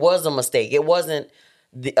 It was a mistake. It wasn't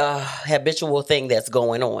the habitual thing that's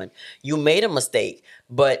going on. You made a mistake,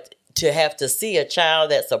 but to have to see a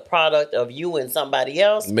child that's a product of you and somebody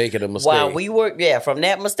else making a mistake while we were from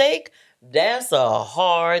that mistake, that's a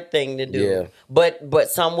hard thing to do. Yeah.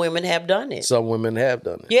 But some women have done it. Some women have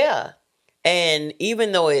done it. Yeah. And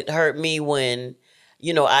even though it hurt me when,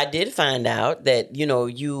 I did find out that,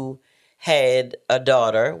 you had a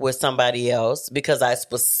daughter with somebody else, because I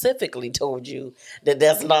specifically told you that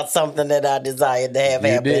that's not something that I desired to have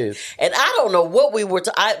happen. Did. And I don't know what we were.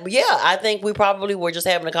 I think we probably were just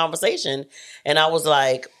having a conversation, and I was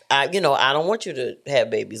like, I don't want you to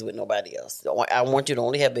have babies with nobody else. I want you to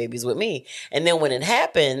only have babies with me. And then when it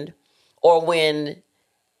happened, or when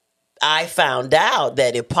I found out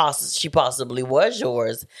that she possibly was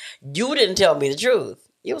yours, you didn't tell me the truth.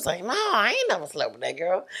 You was like, no, I ain't never slept with that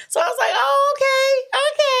girl. So I was like, oh, okay,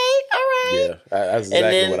 all right. Yeah, that's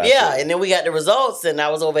exactly what I said. And then we got the results, and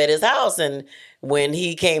I was over at his house, and when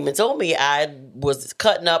he came and told me, I was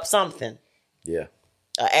cutting up something. Yeah.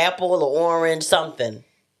 An apple, an orange, something.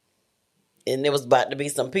 And there was about to be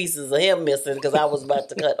some pieces of him missing because I was about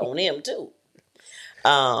to cut on him too.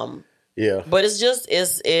 Yeah. But it's just,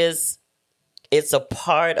 it's a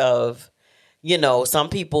part of, some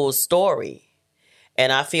people's story.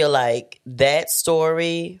 And I feel like that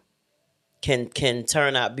story can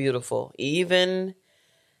turn out beautiful, even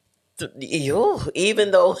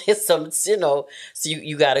Even though it's some, so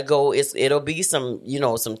you got to go. It'll be some,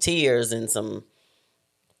 some tears and some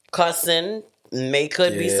cussing.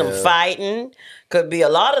 Could be some fighting. Could be a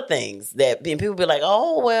lot of things that people be like,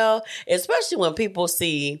 oh well. Especially when people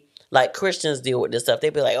see like Christians deal with this stuff, they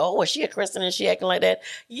be like, oh, is she a Christian and she acting like that?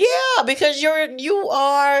 Yeah, because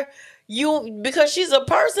because she's a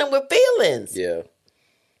person with feelings. Yeah.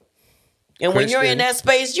 And when you're in that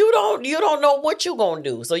space, you don't know what you're gonna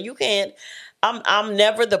do. So you can't. I'm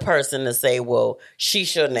never the person to say, well, she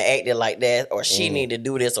shouldn't have acted like that, or she need to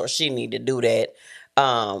do this, or she need to do that.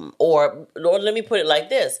 Or let me put it like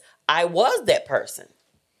this: I was that person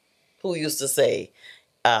who used to say,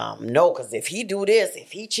 no, because if he do this,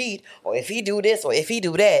 if he cheat, or if he do this, or if he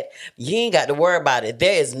do that, you ain't got to worry about it.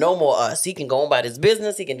 There is no more us. He can go on about his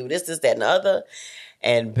business. He can do this, that, and the other.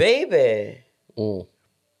 And baby,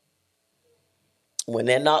 when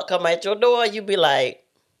that knock come at your door, you be like,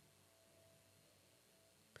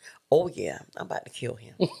 oh yeah, I'm about to kill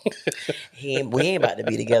him. We ain't about to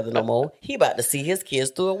be together no more. He about to see his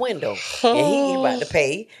kids through a window. And he ain't about to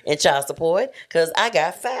pay in child support because I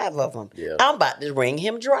got 5 of them. Yeah. I'm about to wring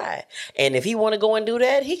him dry. And if he want to go and do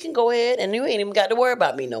that, he can go ahead and you ain't even got to worry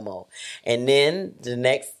about me no more. And then the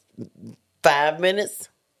next 5 minutes,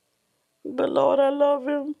 but Lord, I love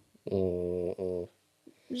him.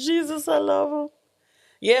 Jesus, I love him.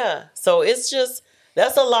 Yeah, so it's just,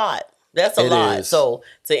 that's a lot. That's a lot. Is. So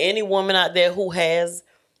to any woman out there who has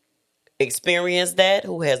experienced that,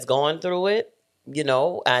 who has gone through it,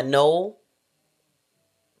 I know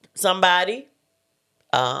somebody,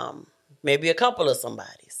 maybe a couple of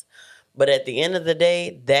somebodies. But at the end of the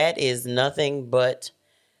day, that is nothing but,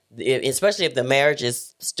 especially if the marriage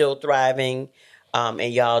is still thriving,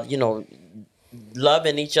 and y'all,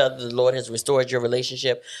 loving each other, the Lord has restored your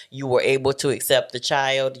relationship. You were able to accept the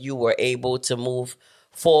child. You were able to move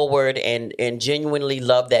forward and genuinely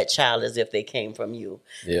love that child as if they came from you.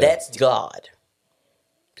 Yeah. That's God.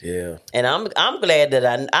 Yeah. And I'm glad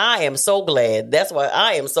that I am so glad. That's why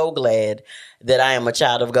I am so glad that I am a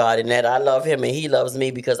child of God and that I love him and he loves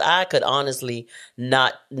me, because I could honestly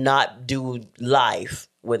not do life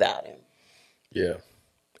without him. Yeah.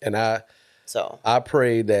 And I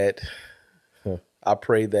pray that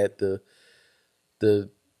the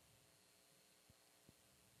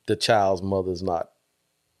child's mother's not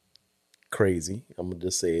crazy. I'm gonna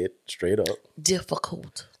just say it straight up.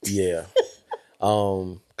 Difficult. Yeah.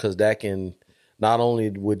 Because that can, not only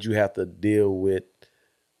would you have to deal with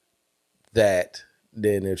that,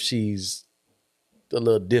 then if she's a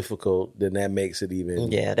little difficult, then that makes it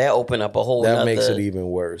even. Yeah, that open up a whole. That makes it even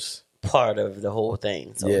worse. Part of the whole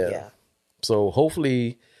thing. So, yeah. So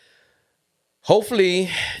hopefully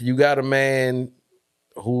you got a man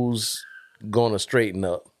who's gonna straighten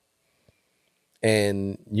up.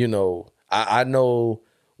 And, I know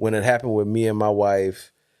when it happened with me and my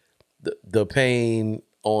wife, the pain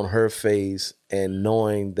on her face and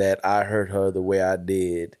knowing that I hurt her the way I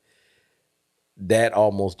did, that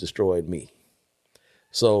almost destroyed me.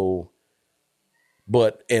 So,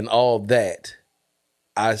 but in all that,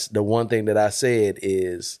 the one thing that I said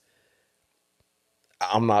is,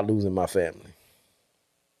 I'm not losing my family.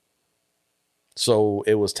 So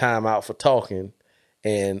it was time out for talking,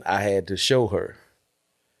 and I had to show her.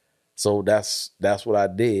 So that's what I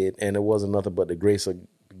did, and it wasn't nothing but the grace of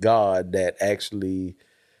God that actually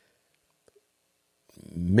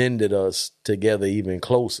mended us together even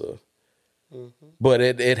closer. Mm-hmm. But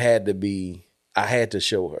it had to be, I had to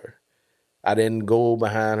show her. I didn't go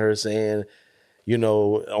behind her saying, the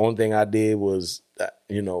only thing I did was,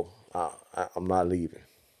 I'm not leaving.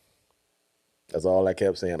 That's all I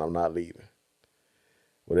kept saying. I'm not leaving.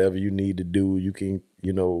 Whatever you need to do, you can,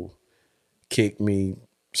 kick me,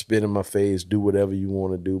 spit in my face, do whatever you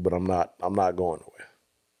want to do, but I'm not going nowhere.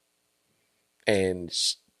 And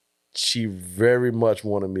she very much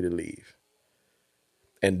wanted me to leave.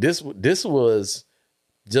 And this was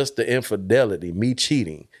just the infidelity, me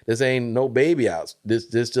cheating. This ain't no baby house.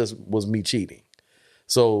 This just was me cheating.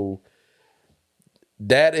 So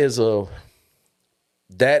that is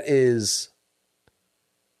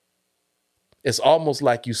it's almost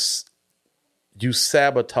like you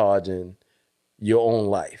sabotaging your own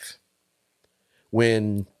life.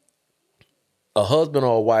 When a husband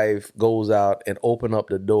or a wife goes out and open up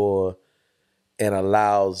the door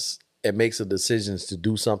and makes a decision to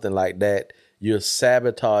do something like that, you're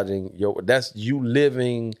sabotaging that's you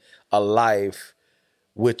living a life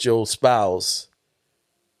with your spouse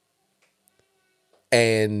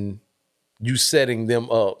and you setting them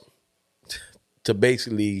up to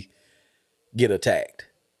basically get attacked.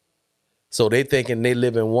 So they thinking they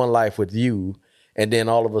living one life with you and then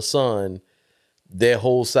all of a sudden, their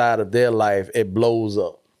whole side of their life, it blows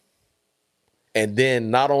up. And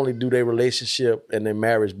then not only do their relationship and their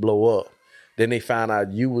marriage blow up, then they find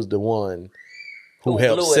out you was the one who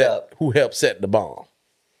helped set the bomb.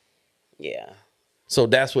 Yeah. So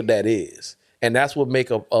that's what that is. And that's what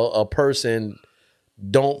make a person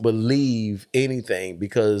don't believe anything,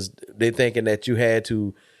 because they're thinking that you had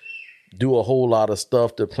to do a whole lot of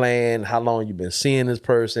stuff to plan how long you've been seeing this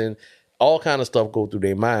person. All kind of stuff go through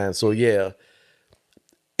their mind. So yeah,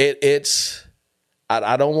 it's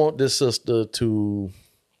I don't want this sister to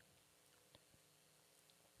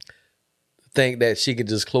think that she could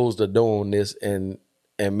just close the door on this and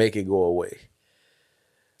make it go away.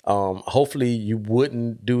 Hopefully you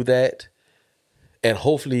wouldn't do that. And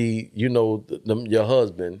hopefully, your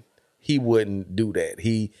husband, he wouldn't do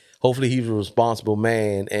that. Hopefully he's a responsible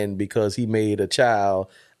man, and because he made a child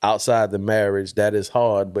outside the marriage, that is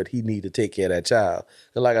hard, but he need to take care of that child.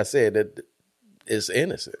 And like I said, that it's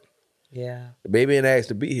innocent. Yeah. The baby ain't asked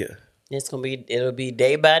to be here. It'll be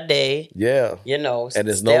day by day. Yeah. And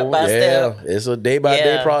it's step by step. It's a day by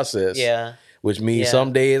day process. Yeah. Which means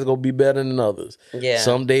some days it's gonna be better than others. Yeah.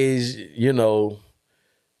 Some days, you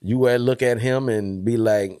gotta look at him and be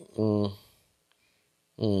like,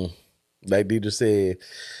 like Deidre said,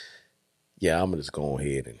 yeah, I'm gonna just go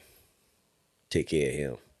ahead and take care of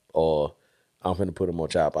him. Or I'm gonna put him on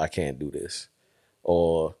chop. I can't do this.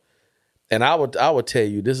 And I would tell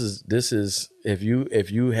you, this is if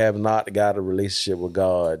you have not got a relationship with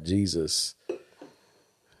God, Jesus,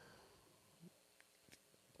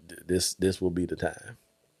 this will be the time.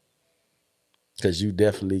 Because you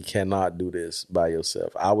definitely cannot do this by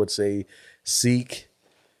yourself. I would say seek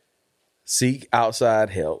outside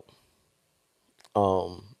help,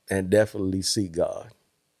 and definitely seek God.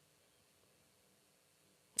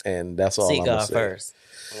 And that's all I'm gonna say. Seek God first.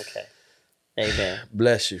 Okay. Amen.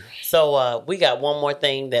 Bless you. So we got one more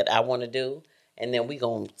thing that I want to do, and then we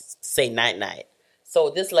going to say night-night. So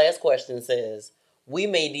this last question says, we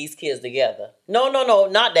made these kids together. No,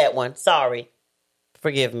 not that one. Sorry.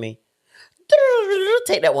 Forgive me.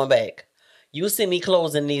 Take that one back. You see me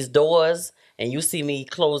closing these doors, and you see me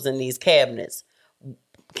closing these cabinets.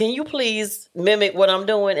 Can you please mimic what I'm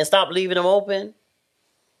doing and stop leaving them open?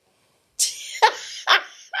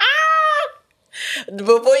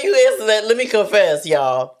 Before you answer that, let me confess,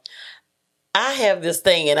 y'all. I have this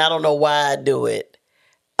thing, and I don't know why I do it.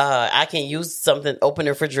 I can use something, open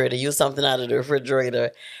the refrigerator, use something out of the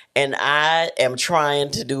refrigerator, and I am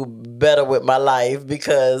trying to do better with my life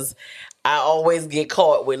because I always get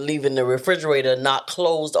caught with leaving the refrigerator not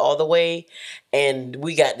closed all the way. And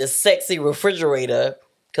we got this sexy refrigerator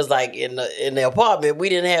because, like, in the apartment, we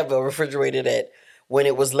didn't have a refrigerator that when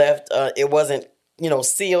it was left, it wasn't,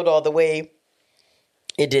 sealed all the way.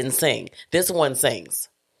 It didn't sing. This one sings.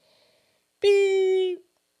 Beep,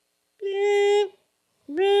 beep,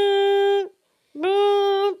 beep,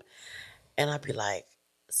 beep. And I'd be like,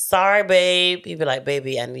 sorry, babe. He'd be like,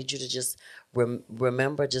 baby, I need you to just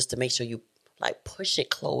remember just to make sure you like push it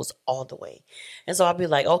closed all the way. And so I'd be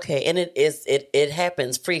like, okay. And it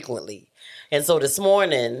happens frequently. And so this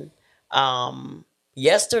morning,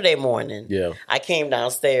 yesterday morning, I came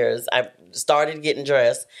downstairs. I started getting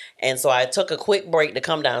dressed, and so I took a quick break to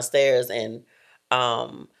come downstairs and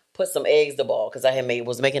put some eggs to boil because I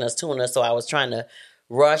was making us tuna, so I was trying to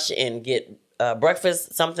rush and get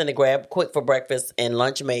breakfast, something to grab quick for breakfast and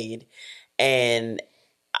lunch made. And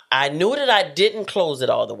I knew that I didn't close it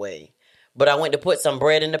all the way, but I went to put some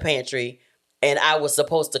bread in the pantry, and I was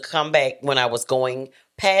supposed to come back when I was going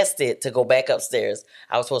past it to go back upstairs.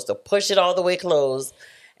 I was supposed to push it all the way closed,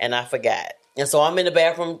 and I forgot. And so I'm in the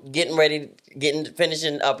bathroom getting ready,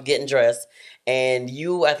 finishing up, getting dressed. And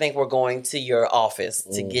you, I think, were going to your office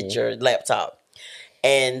to get your laptop.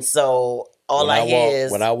 And so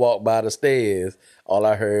when I walked by the stairs, all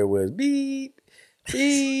I heard was beep,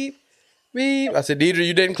 beep, beep. I said, Deidre,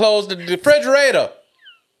 you didn't close the refrigerator.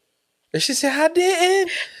 And she said, I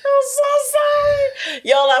didn't. I'm so sorry.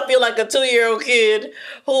 Y'all, I feel like a 2-year-old kid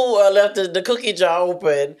who left the cookie jar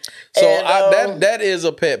open. So and, that is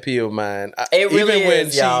a pet peeve of mine. It really even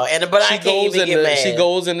is, when y'all. But I can't even get mad. She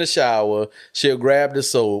goes in the shower, she'll grab the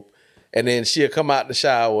soap, and then she'll come out the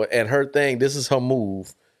shower, and her thing, this is her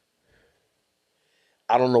move.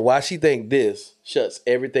 I don't know why she think this shuts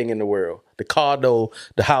everything in the world. The car door,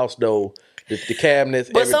 the house door, the cabinets,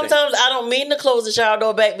 but everything. Sometimes I don't mean to close the shower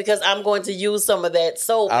door back because I'm going to use some of that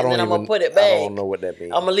soap and then I'm going to put it back. I don't know what that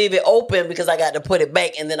means. I'm going to leave it open because I got to put it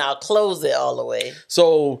back and then I'll close it all the way.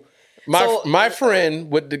 So my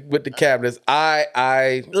friend with the cabinets,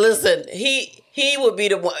 I listen, he He would be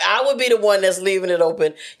the one. I would be the one that's leaving it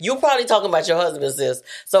open. You're probably talking about your husband, sis.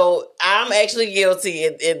 So I'm actually guilty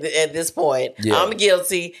at this point. Yeah. I'm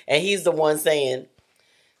guilty, and he's the one saying,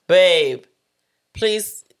 "Babe,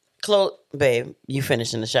 please close." Babe, you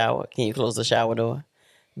finishing the shower? Can you close the shower door?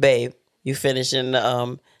 Babe, you finishing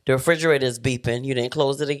the refrigerator's beeping. You didn't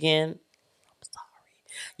close it again. I'm sorry.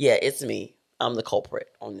 Yeah, it's me. I'm the culprit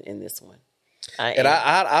in this one. I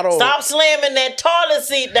don't stop slamming that toilet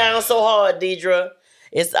seat down so hard, Deidre.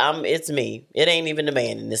 It's me. It ain't even the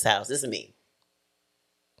man in this house. It's me.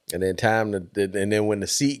 And then when the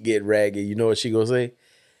seat get ragged, you know what she gonna say?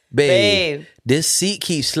 Babe, this seat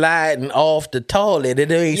keeps sliding off the toilet.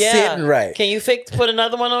 It ain't sitting right. Can you put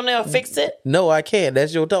another one on there or fix it? No, I can't.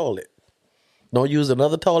 That's your toilet. Don't use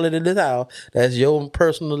another toilet in this house. That's your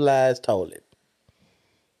personalized toilet.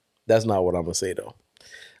 That's not what I'm gonna say though.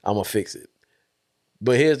 I'm gonna fix it.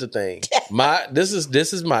 But here's the thing. This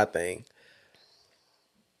is my thing.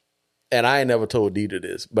 And I ain't never told Deidre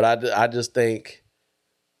this, but I just think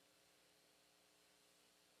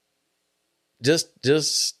just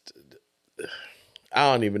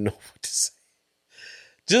I don't even know what to say.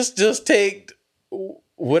 Just take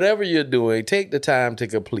whatever you're doing, take the time to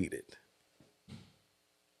complete it.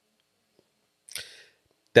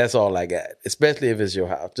 That's all I got, especially if it's your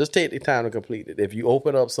house. Just take the time to complete it. If you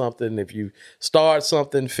open up something, if you start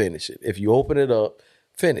something, finish it. If you open it up,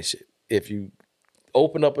 finish it. If you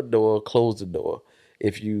open up a door, close the door.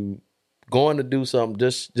 If you going to do something,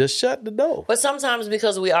 just shut the door. But sometimes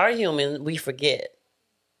because we are human, we forget.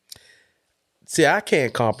 See, I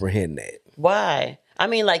can't comprehend that. Why? I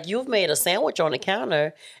mean, like you've made a sandwich on the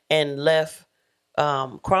counter and left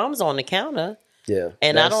crumbs on the counter. Yeah,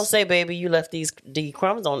 and I don't say, baby, you left these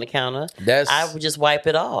crumbs on the counter. I would just wipe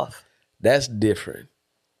it off. That's different.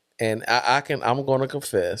 And I'm going to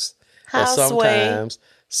confess that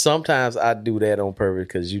sometimes I do that on purpose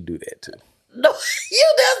because you do that too. No,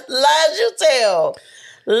 you just lies you tell.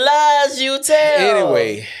 Lies you tell.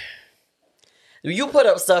 Anyway. You put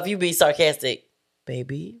up stuff, you be sarcastic.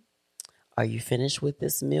 Baby, are you finished with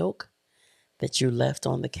this milk that you left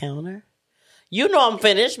on the counter? You know I'm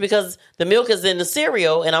finished because the milk is in the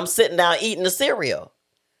cereal and I'm sitting down eating the cereal.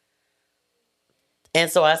 And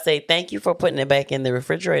so I say, thank you for putting it back in the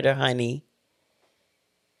refrigerator, honey.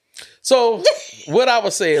 So what I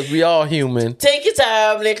would say is we all human. Take your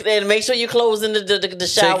time and make sure you're closing the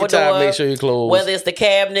shower door. Take your time, make sure you close. Whether it's the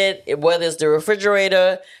cabinet, whether it's the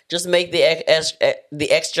refrigerator, just make the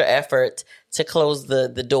extra effort to close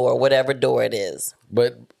the door, whatever door it is.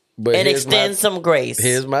 But and extend some grace.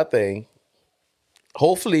 Here's my thing.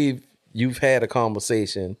 Hopefully you've had a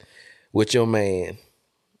conversation with your man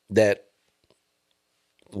that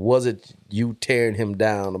wasn't you tearing him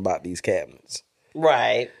down about these cabinets.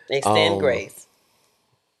 Right. Extend grace.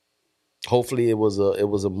 Hopefully it was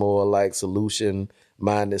a more like solution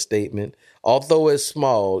minded statement. Although it's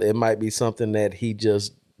small, it might be something that he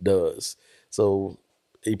just does. So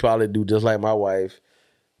he probably do just like my wife,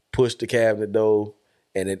 push the cabinet door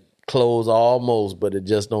and it close almost, but it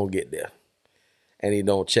just don't get there. And he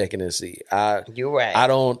don't check it and see. You're right.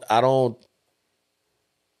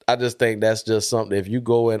 I just think that's just something. If you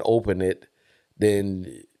go and open it, then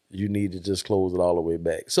you need to just close it all the way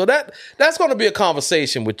back. So that's going to be a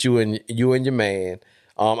conversation with you and your man.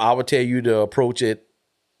 I would tell you to approach it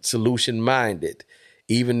solution minded,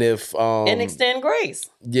 even if and extend grace.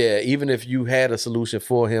 Yeah, even if you had a solution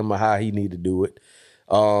for him or how he need to do it,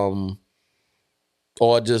 or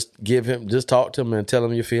just talk to him and tell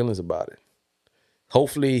him your feelings about it.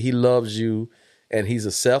 Hopefully he loves you and he's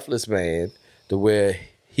a selfless man to where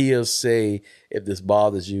he'll say, if this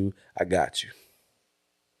bothers you, I got you.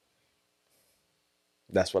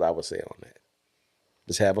 That's what I would say on that.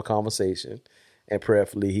 Just have a conversation and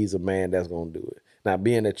prayerfully he's a man that's going to do it. Now,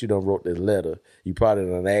 being that you done wrote this letter, you probably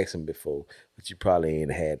done asked him before, but you probably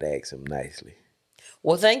ain't had to ask him nicely.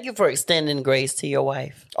 Well, thank you for extending grace to your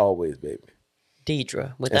wife. Always, baby.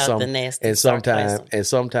 Deidre, without the nasty and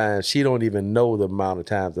sometimes she don't even know the amount of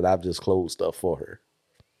times that I've just closed stuff for her.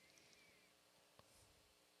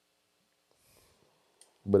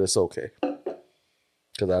 But it's okay.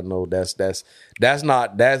 Because I know that's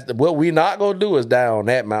what we not gonna do is die on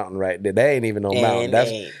that mountain right there. That ain't even no mountain.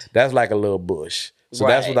 That's like a little bush. So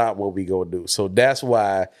That's not what we gonna do. So that's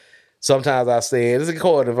why sometimes I say it's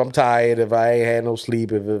important if I'm tired, if I ain't had no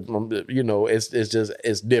sleep, if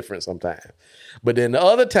it's different sometimes. But then the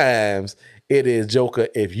other times it is, Joker,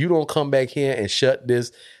 if you don't come back here and shut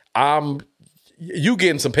this, you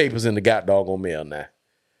getting some papers in the doggone mail now.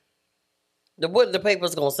 What the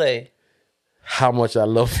paper's gonna say? How much I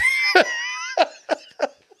love you.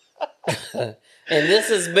 And this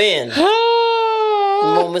has been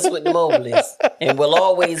Moments with the Mobleys. And will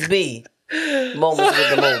always be Moments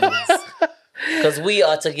with the Mobleys. Because we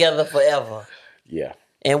are together forever. Yeah.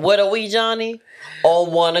 And what are we, Johnny?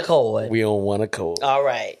 On one accord. We on one accord. All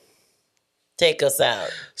right. Take us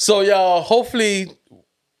out. So, y'all, hopefully,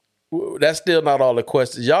 that's still not all the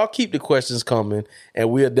questions. Y'all keep the questions coming,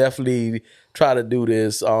 and we'll definitely try to do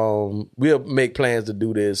this. We'll make plans to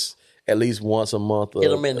do this at least once a month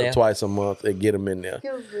or twice a month and get them in there.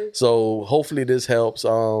 So, hopefully, this helps.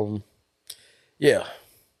 Yeah.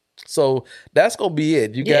 So, that's going to be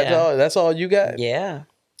it. You got y'all? That's all you got? Yeah.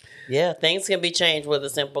 Yeah, things can be changed with a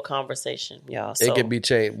simple conversation, y'all. So it can be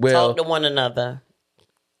changed. Well, talk to one another.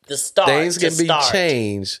 Things can be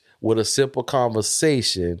changed with a simple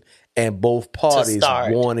conversation and both parties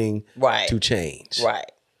wanting to change. Right.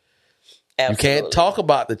 Absolutely. You can't talk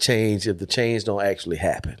about the change if the change don't actually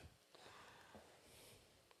happen.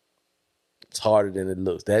 It's harder than it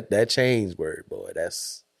looks. That change word, boy,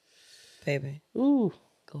 that's... Baby. Ooh.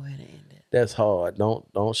 Go ahead and end it. That's hard.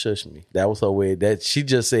 Don't shush me. That was her way. That she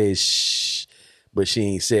just said shh, but she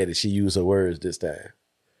ain't said it. She used her words this time.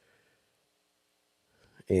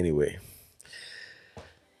 Anyway,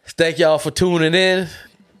 thank y'all for tuning in.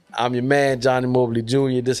 I'm your man, Johnny Mobley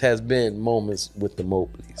Jr. This has been Moments with the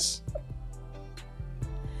Mobleys.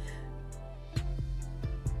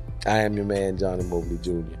 I am your man, Johnny Mobley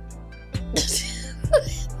Jr.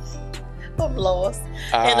 I'm lost.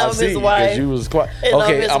 And I'm his wife. You was quiet.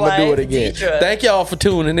 Okay, I'm going to do it again. Deidre. Thank y'all for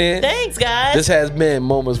tuning in. Thanks, guys. This has been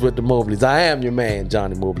Moments with the Mobleys. I am your man,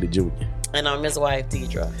 Johnny Mobley Jr. And I'm his wife,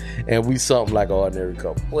 Deidre. And we something like an ordinary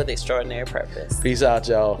couple. With extraordinary purpose. Peace out,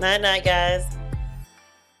 y'all. Night-night, guys.